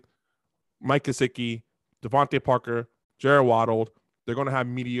Gaskin, Mike Gesicki, Devontae Parker, Jared Waddle, they're going to have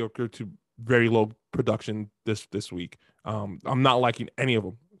mediocre to very low production this week. I'm not liking any of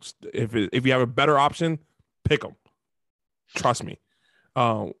them. If you have a better option, pick them. Trust me.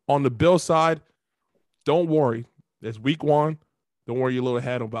 On the Bills side, don't worry. It's week 1. Don't worry your little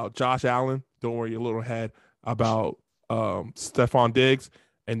head about Josh Allen. Don't worry your little head about Stephon Diggs.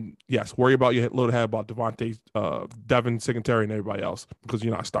 And yes, worry about your little head about Devin Singletary and everybody else because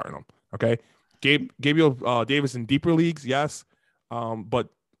you're not starting them. Okay? Gabriel Davis in deeper leagues, yes. But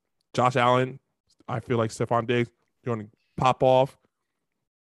Josh Allen, I feel like Stephon Diggs, you're going to pop off.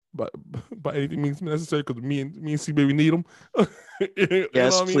 But by anything means necessary because me and C-Baby need them.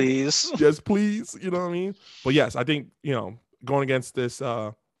 Yes, please. Yes, please. You know what I mean? But yes, I think, going against this,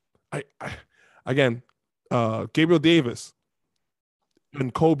 Gabriel Davis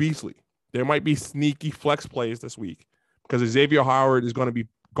and Cole Beasley, there might be sneaky flex plays this week because Xavier Howard is going to be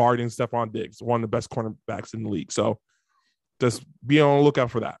guarding Stephon Diggs, one of the best cornerbacks in the league. So just be on the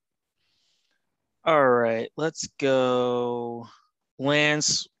lookout for that. All right, let's go.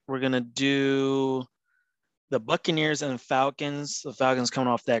 Lance, we're going to do the Buccaneers and Falcons. The Falcons coming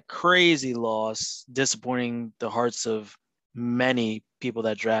off that crazy loss, disappointing the hearts of many people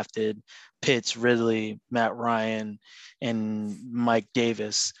that drafted Pitts, Ridley, Matt Ryan, and Mike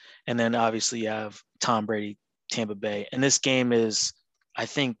Davis. And then obviously you have Tom Brady, Tampa Bay. And this game is, I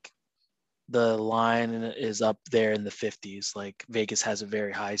think the line is up there in the 50s. Like Vegas has a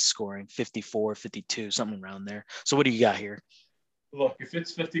very high scoring, 54, 52, something around there. So what do you got here? Look, if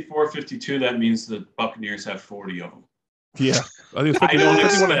it's 54-52, that means the Buccaneers have 40 of them. Yeah. I think it's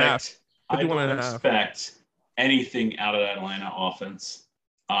 51 and a half. I don't expect anything out of that Atlanta offense.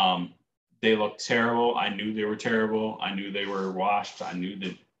 They looked terrible. I knew they were terrible. I knew they were washed. I knew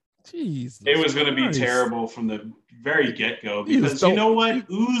that Jesus, it was going to be Christ. terrible from the very get-go You because just you know don't-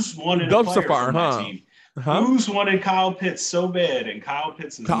 what? Ooze wanted a Dumpster player fire, from that huh? team. Huh? Ooze wanted Kyle Pitts so bad, and Kyle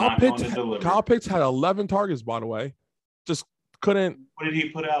Pitts is not going to deliver. Kyle Pitts had 11 targets, by the way. Just couldn't. What did he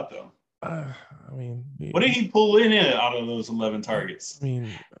put out, though? I mean, What did he pull in out of those 11 targets? I mean,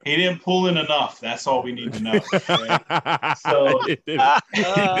 He didn't pull in enough. That's all we need to know. Okay? So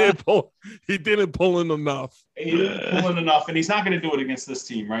he didn't pull in enough. he didn't pull in enough, and he's not going to do it against this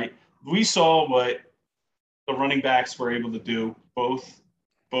team, right? We saw what the running backs were able to do, both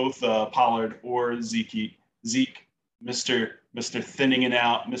Pollard or Zeke, Mr. thinning it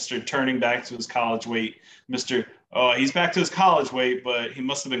out, Mr. turning back to his college weight, Mr. He's back to his college weight, but he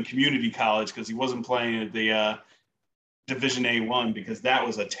must have been community college because he wasn't playing at the Division A1 because that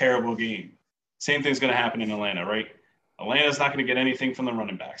was a terrible game. Same thing's going to happen in Atlanta, right? Atlanta's not going to get anything from the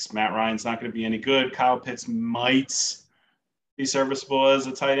running backs. Matt Ryan's not going to be any good. Kyle Pitts might be serviceable as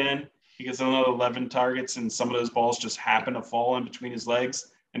a tight end. He gets another 11 targets, and some of those balls just happen to fall in between his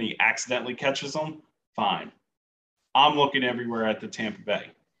legs, and he accidentally catches them. Fine. I'm looking everywhere at the Tampa Bay.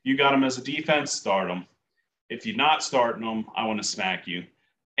 You got him as a defense, start him. If you're not starting him, I want to smack you.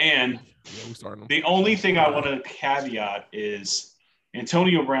 And the only thing I want to caveat is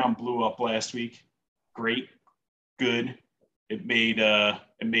Antonio Brown blew up last week. Great, good. It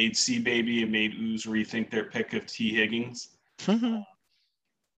made C-Baby, it made Ooze rethink their pick of T. Higgins.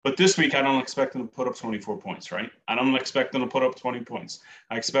 But this week, I don't expect them to put up 24 points, right? I don't expect them to put up 20 points.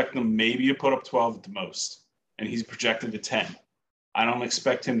 I expect them maybe to put up 12 at the most, and he's projected to 10. I don't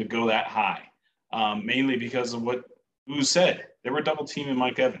expect him to go that high, mainly because of what Ooze said. They were double teaming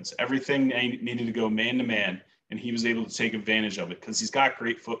Mike Evans. Everything needed to go man-to-man, and he was able to take advantage of it because he's got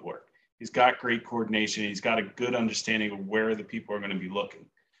great footwork. He's got great coordination. He's got a good understanding of where the people are going to be looking.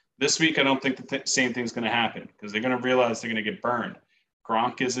 This week, I don't think the same thing's going to happen because they're going to realize they're going to get burned.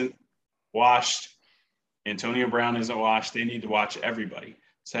 Gronk isn't washed. Antonio Brown isn't washed. They need to watch everybody.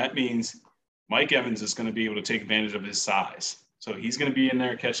 So that means Mike Evans is going to be able to take advantage of his size. So he's going to be in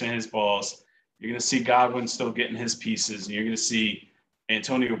there catching his balls. You're going to see Godwin still getting his pieces, and you're going to see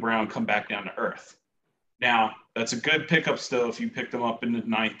Antonio Brown come back down to earth. Now, that's a good pickup still if you picked him up in the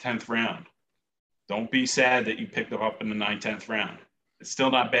 9th, 10th round. Don't be sad that you picked him up in the 9th, 10th round. It's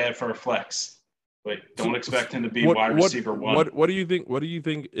still not bad for a flex, but don't expect him to be wide receiver one. What do you think? What do you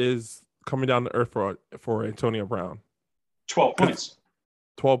think is coming down to earth for Antonio Brown? 12 points.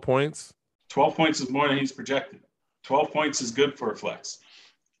 12 points? 12 points is more than he's projected. 12 points is good for a flex.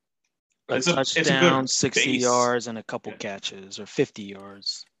 A touchdown, 60 yards, and a couple catches, or 50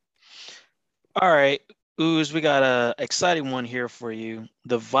 yards. All right, Ooze, we got an exciting one here for you.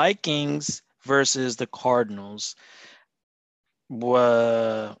 The Vikings versus the Cardinals.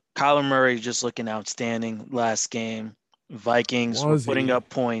 Kyler Murray just looking outstanding last game. Vikings were putting up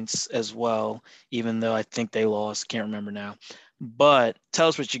points as well, even though I think they lost. Can't remember now. But tell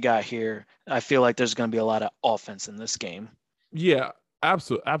us what you got here. I feel like there's going to be a lot of offense in this game. Yeah,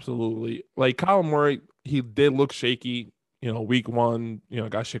 absolutely. Like Kyler Murray, he did look shaky, week one,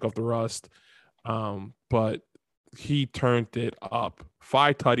 got shake off the rust. But he turned it up.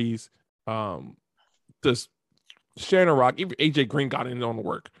 5 tutties. Just Shannon Rock, even AJ Green got in on the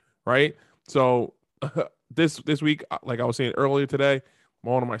work, right? So this week, like I was saying earlier today,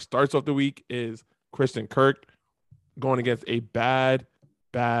 one of my starts of the week is Christian Kirk going against a bad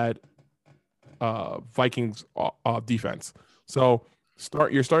Vikings defense. So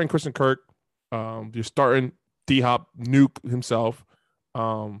you're starting Christian Kirk. You're starting D-Hop, Nuke himself.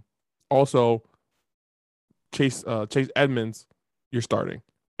 Also Chase Edmonds, you're starting,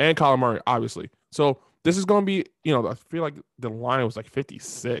 and Kyler Murray, obviously. So this is going to be, I feel like the line was like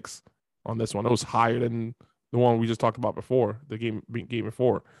 56 on this one. It was higher than the one we just talked about before, the game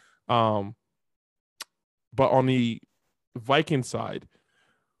before. But on the Viking side,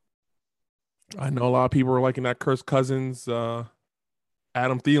 I know a lot of people are liking that Kirk Cousins, Adam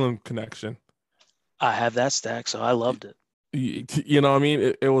Thielen connection. I have that stack, so I loved it. You know what I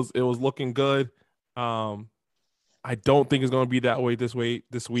mean? It was looking good. I don't think it's going to be that way this week.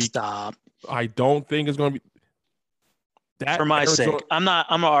 Stop. I don't think it's going to be that for my sake. I'm not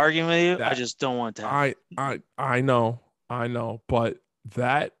arguing with you. I just don't want to happen. I know, but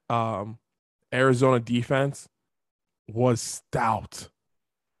that Arizona defense was stout.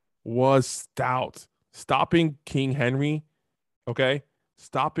 Stopping King Henry, okay?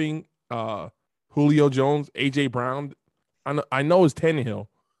 Stopping Julio Jones, AJ Brown. I know it's Tannehill,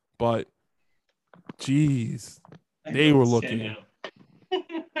 but geez, they were looking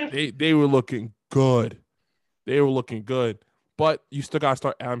they were looking good. They were looking good. But you still gotta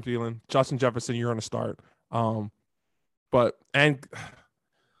start Adam Thielen. Justin Jefferson, you're gonna start.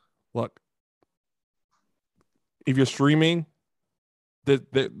 look, if you're streaming,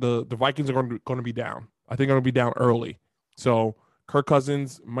 the Vikings are going to be down. I think they're going to be down early. So Kirk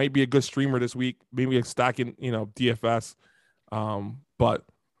Cousins might be a good streamer this week. Maybe a stacking, DFS. But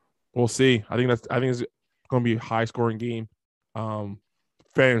we'll see. I think it's going to be a high scoring game,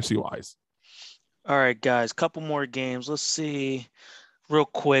 fantasy wise. All right, guys, couple more games. Let's see real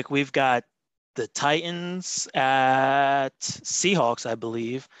quick. We've got the Titans at Seahawks, I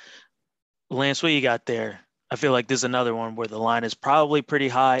believe. Lance, what you got there? I feel like there's another one where the line is probably pretty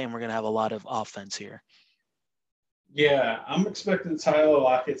high and we're going to have a lot of offense here. Yeah, I'm expecting Tyler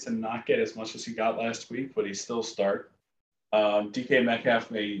Lockett to not get as much as he got last week, but he still start. DK Metcalf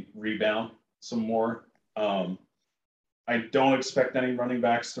may rebound some more. I don't expect any running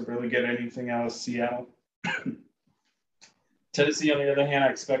backs to really get anything out of Seattle. Tennessee, on the other hand, I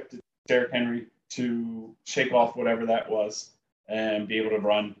expect Derrick Henry to shake off whatever that was and be able to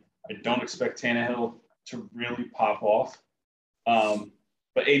run. I don't expect Tannehill to really pop off.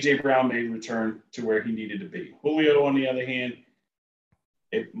 But A.J. Brown may return to where he needed to be. Julio, on the other hand,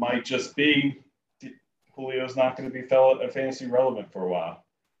 it might just be Julio's not going to be fantasy relevant for a while,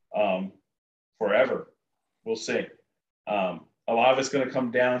 forever. We'll see. A lot of it's going to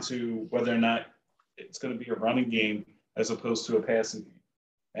come down to whether or not it's going to be a running game as opposed to a passing game.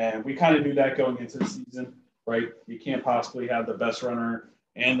 And we kind of knew that going into the season, right? You can't possibly have the best runner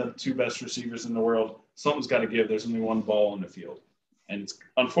and the two best receivers in the world. Something's got to give. There's only one ball in the field. And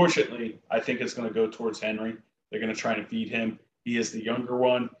unfortunately, I think it's going to go towards Henry. They're going to try to feed him. He is the younger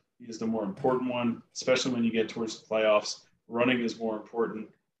one. He is the more important one, especially when you get towards the playoffs. Running is more important,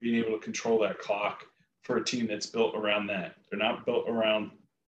 being able to control that clock for a team that's built around that. They're not built around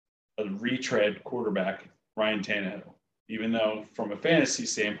a retread quarterback, Ryan Tannehill. Even though from a fantasy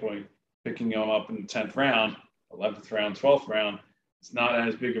standpoint, picking him up in the 10th round, 11th round, 12th round, it's not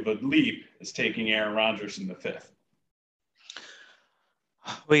as big of a leap as taking Aaron Rodgers in the 5th.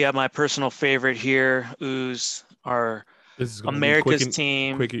 We got my personal favorite here, Ooze, our America's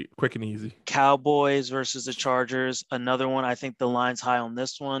team. Quick and easy. Cowboys versus the Chargers. Another one. I think the line's high on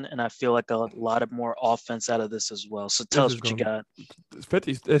this one, and I feel like a lot of more offense out of this as well. So tell us what you got.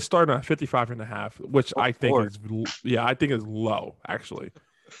 50. It's starting at 55.5, which I think is low. Actually,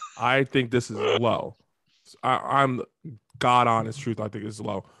 I think this is low. I'm God honest truth. I think it's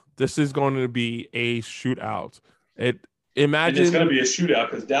low. This is going to be a shootout. Imagine and it's going to be a shootout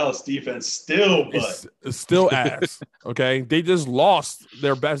because Dallas defense is still ass. Okay, they just lost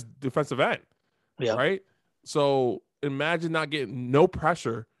their best defensive end. Yeah. Right. So imagine not getting no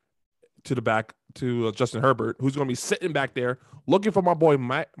pressure to the back to Justin Herbert, who's going to be sitting back there looking for my boy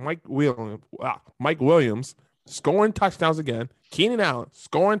Mike Williams scoring touchdowns again. Keenan Allen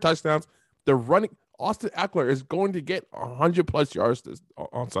scoring touchdowns. They're running. Austin Eckler is going to get 100+ yards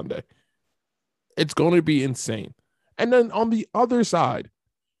on Sunday. It's going to be insane. And then on the other side,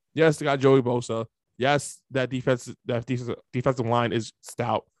 yes, they got Joey Bosa. Yes, that defensive line is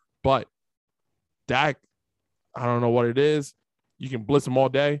stout. But Dak, I don't know what it is. You can blitz him all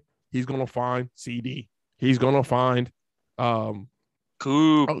day. He's going to find CD. He's going to find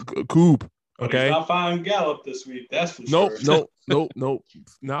Coop. Okay. He's not finding Gallup this week. That's for sure. Nope.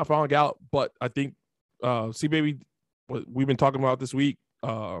 Not finding Gallup. But I think, baby, what we've been talking about this week,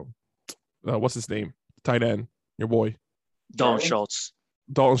 what's his name? Tight end. Your boy, Dalton Schultz.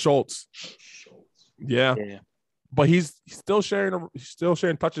 Yeah. But he's still sharing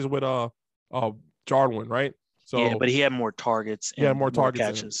touches with Jarwin, right? So yeah, but he had more targets. Yeah, more targets,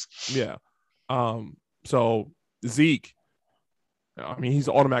 catches. Yeah. So Zeke, I mean, he's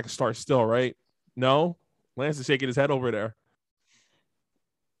an automatic start still, right? No, Lance is shaking his head over there.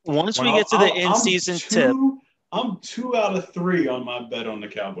 Once we get to the in-season tip. I'm 2 out of 3 on my bet on the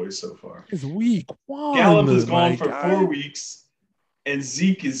Cowboys so far. It's week 1. Gallup is gone for 4 weeks, and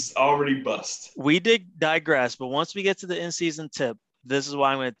Zeke is already bust. We did digress, but once we get to the in-season tip, this is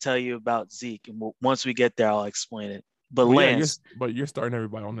why I'm going to tell you about Zeke. And once we get there, I'll explain it. But Lance, you're starting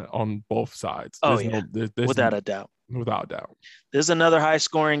everybody on both sides. Without a doubt. Without a doubt. There's another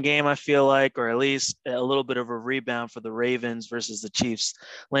high-scoring game, I feel like, or at least a little bit of a rebound for the Ravens versus the Chiefs.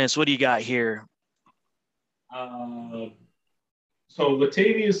 Lance, what do you got here? So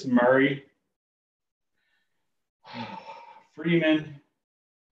Latavius Murray, Freeman,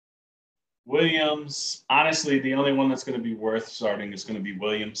 Williams. Honestly, the only one that's going to be worth starting is going to be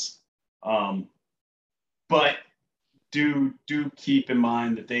Williams. But do keep in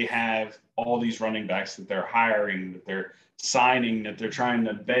mind that they have all these running backs that they're hiring, that they're signing, that they're trying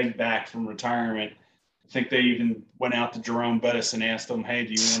to beg back from retirement. I think they even went out to Jerome Bettis and asked him, "Hey,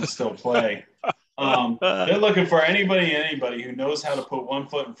 do you want to still play?" They're looking for anybody who knows how to put one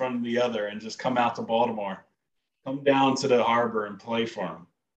foot in front of the other and just come out to Baltimore, come down to the harbor and play for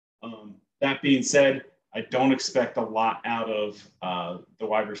them. That being said, I don't expect a lot out of the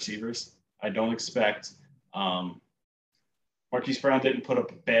wide receivers. I don't expect Marquise Brown didn't put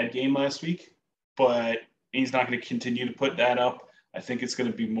up a bad game last week, but he's not going to continue to put that up. I think it's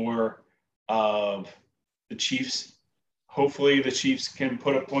going to be more of the Chiefs. Hopefully the Chiefs can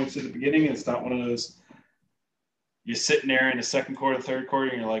put up points at the beginning. It's not one of those you're sitting there in the second quarter, third quarter,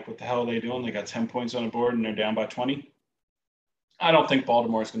 and you're like, what the hell are they doing? They got 10 points on the board and they're down by 20. I don't think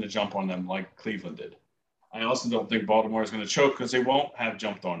Baltimore is going to jump on them like Cleveland did. I also don't think Baltimore is going to choke because they won't have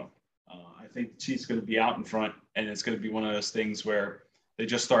jumped on them. I think the Chiefs are going to be out in front, and it's going to be one of those things where they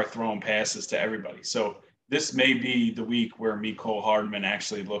just start throwing passes to everybody. So this may be the week where Mecole Hardman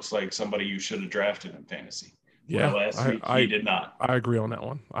actually looks like somebody you should have drafted in fantasy. Yeah, last week he did not. I agree on that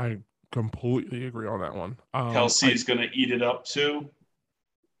one. I completely agree on that one. Kelsey's going to eat it up too.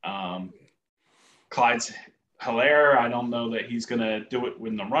 Clyde's Hilaire, I don't know that he's going to do it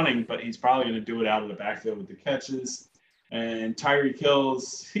when the running, but he's probably going to do it out of the backfield with the catches. And Tyreek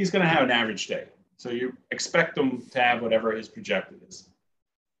Hill's, he's going to have an average day. So you expect him to have whatever his projected is.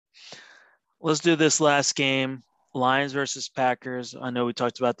 Let's do this last game. Lions versus Packers. I know we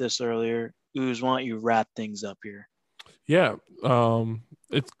talked about this earlier. Ooze, why don't you wrap things up here? Yeah.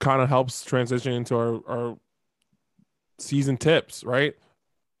 It kind of helps transition into our season tips, right?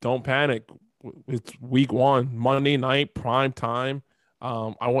 Don't panic. It's week 1, Monday night, prime time.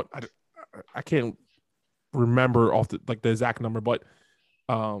 I can't remember off the exact number, but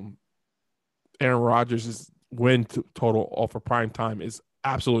Aaron Rodgers' win total off of prime time is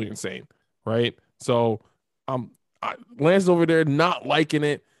absolutely insane, right? So Lance over there not liking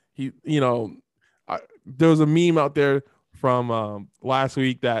it. There was a meme out there from last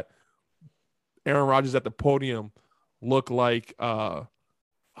week that Aaron Rodgers at the podium looked like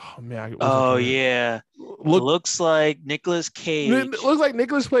looks like Nicolas Cage. It looks like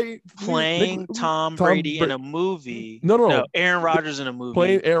Nicolas playing Tom Brady in a movie. No, Aaron Rodgers in a movie.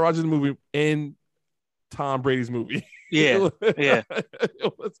 Playing Aaron Rodgers in a movie in Tom Brady's movie. Yeah, yeah.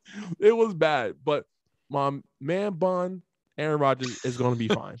 It was bad, but my man bun, Aaron Rodgers is going to be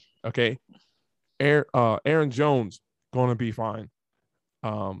fine. Okay, Aaron Jones going to be fine.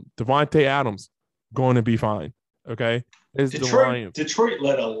 Devontae Adams going to be fine. Okay, it's the Lions. Detroit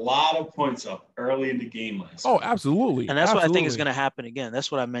let a lot of points up early in the game last week. Oh, absolutely. And that's what I think is going to happen again.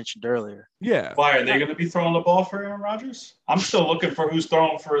 That's what I mentioned earlier. Yeah. Why are they going to be throwing the ball for Aaron Rodgers? I'm still looking for who's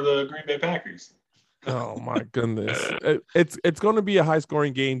throwing for the Green Bay Packers. Oh my goodness. It's going to be a high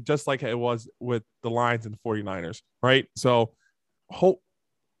scoring game, just like it was with the Lions and 49ers, right? So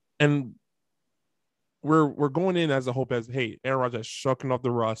and we're going in as a hope as, hey, Aaron Rodgers shucking off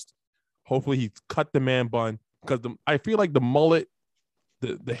the rust. Hopefully he's cut the man bun, because I feel like the mullet,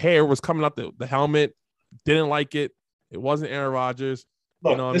 the hair was coming out the helmet. Didn't like it. It wasn't Aaron Rodgers.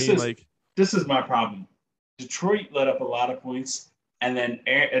 Look, you know what I mean? This is my problem. Detroit let up a lot of points, and then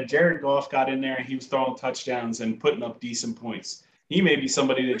Jared Goff got in there and he was throwing touchdowns and putting up decent points. He may be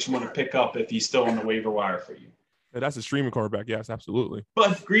somebody that you want to pick up if he's still on the waiver wire for you. Yeah, that's a streaming quarterback. Yes, absolutely.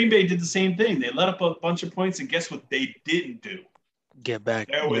 But Green Bay did the same thing. They let up a bunch of points, and guess what they didn't do? Get back.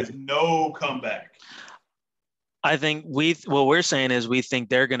 There was no comeback. I think what we're saying is we think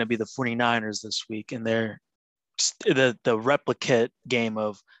they're going to be the 49ers this week, and they're the replicate game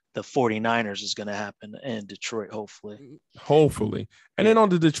of the 49ers is going to happen in Detroit, hopefully. And then on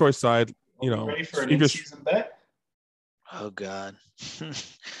the Detroit side, ready for an in-season bet? Oh God.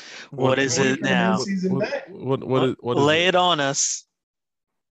 What is it now? What Lay it on us.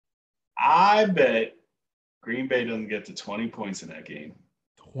 I bet Green Bay doesn't get to 20 points in that game.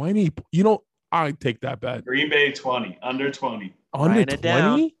 20? I take that bet. Green Bay 20, under 20. Under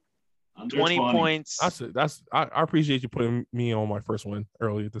 20? 20 points. I appreciate you putting me on my first win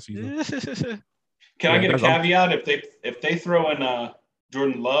early this season. Can I get a caveat? If they throw in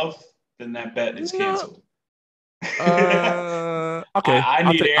Jordan Love, then that bet is canceled. Okay.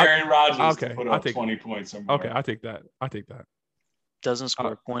 I need Aaron Rodgers to put up 20 points. Okay, I take that. Doesn't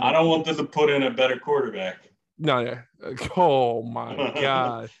score 20. I don't want them to put in a better quarterback. No, yeah. Oh my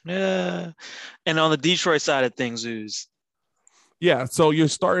God. Yeah. And on the Detroit side of things, Ooze. Yeah, so you're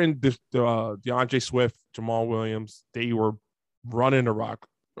starting DeAndre Swift, Jamal Williams. They were running the rock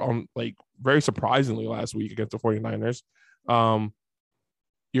on very surprisingly last week against the 49ers.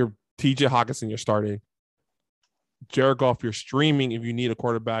 Your TJ Hawkinson, you're starting. Jared Goff, you're streaming if you need a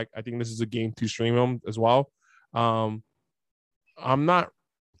quarterback. I think this is a game to stream him as well. I'm not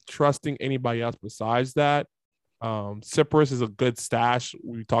trusting anybody else besides that. Cypress is a good stash.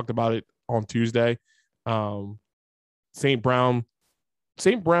 We talked about it on Tuesday. St. Brown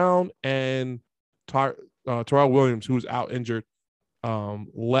and Terrell Williams, who's out injured,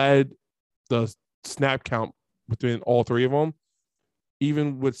 led the snap count between all three of them.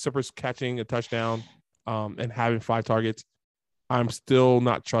 Even with Sippers catching a touchdown and having 5 targets, I'm still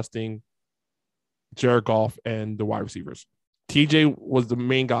not trusting Jared Goff and the wide receivers. TJ was the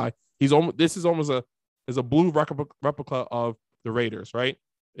main guy. This is almost a blue replica of the Raiders, right?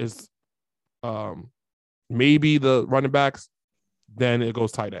 Is maybe the running backs, then it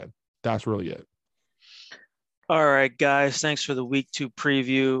goes tight end. That's really it. All right, guys. Thanks for the week 2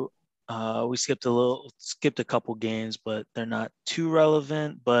 preview. We skipped a couple games, but they're not too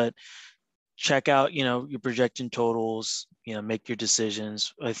relevant. But check out, your projection totals, make your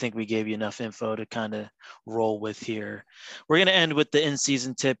decisions. I think we gave you enough info to kind of roll with here. We're going to end with the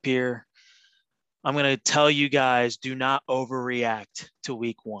in-season tip here. I'm going to tell you guys, do not overreact to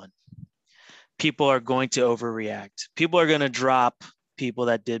week 1. People are going to overreact. People are going to drop people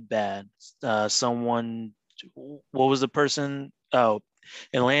that did bad. What was the person? Oh,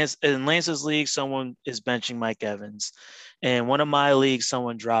 in Lance's league, someone is benching Mike Evans. In one of my leagues,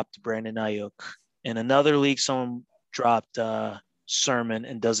 someone dropped Brandon Ayuk. In another league, someone dropped Sermon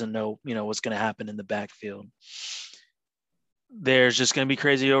and doesn't know, what's going to happen in the backfield. There's just going to be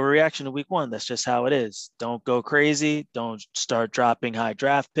crazy overreaction to week 1. That's just how it is. Don't go crazy. Don't start dropping high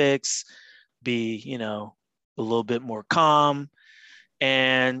draft picks. Be, a little bit more calm.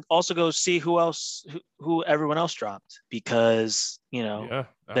 And also go see who everyone else dropped, because,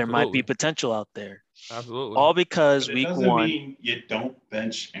 there might be potential out there. Absolutely. All because But it week doesn't 1. mean you don't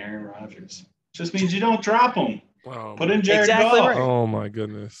bench Aaron Rodgers. It just means you don't drop him. Put in Jared Exactly Goff. right. Oh my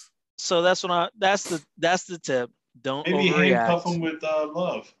goodness. So that's the tip. Don't Maybe handcuff overreact. him with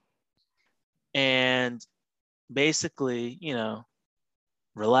Love. And basically,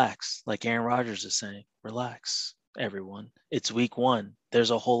 relax. Like Aaron Rodgers is saying, relax, everyone. It's week 1.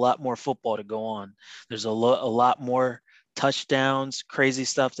 There's a whole lot more football to go on. There's a lot more touchdowns, crazy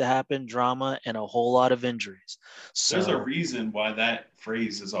stuff to happen, drama, and a whole lot of injuries. So There's a reason why that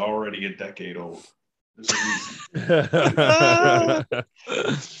phrase is already a decade old. There's a reason.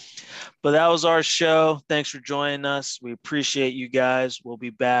 But that was our show. Thanks for joining us. We appreciate you guys. We'll be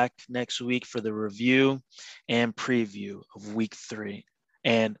back next week for the review and preview of week 3.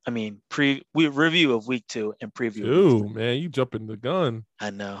 And review of week 2 and preview. Ooh, man, you jumping the gun. I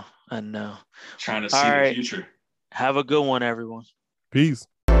know. Trying to see the future. Have a good one, everyone. Peace.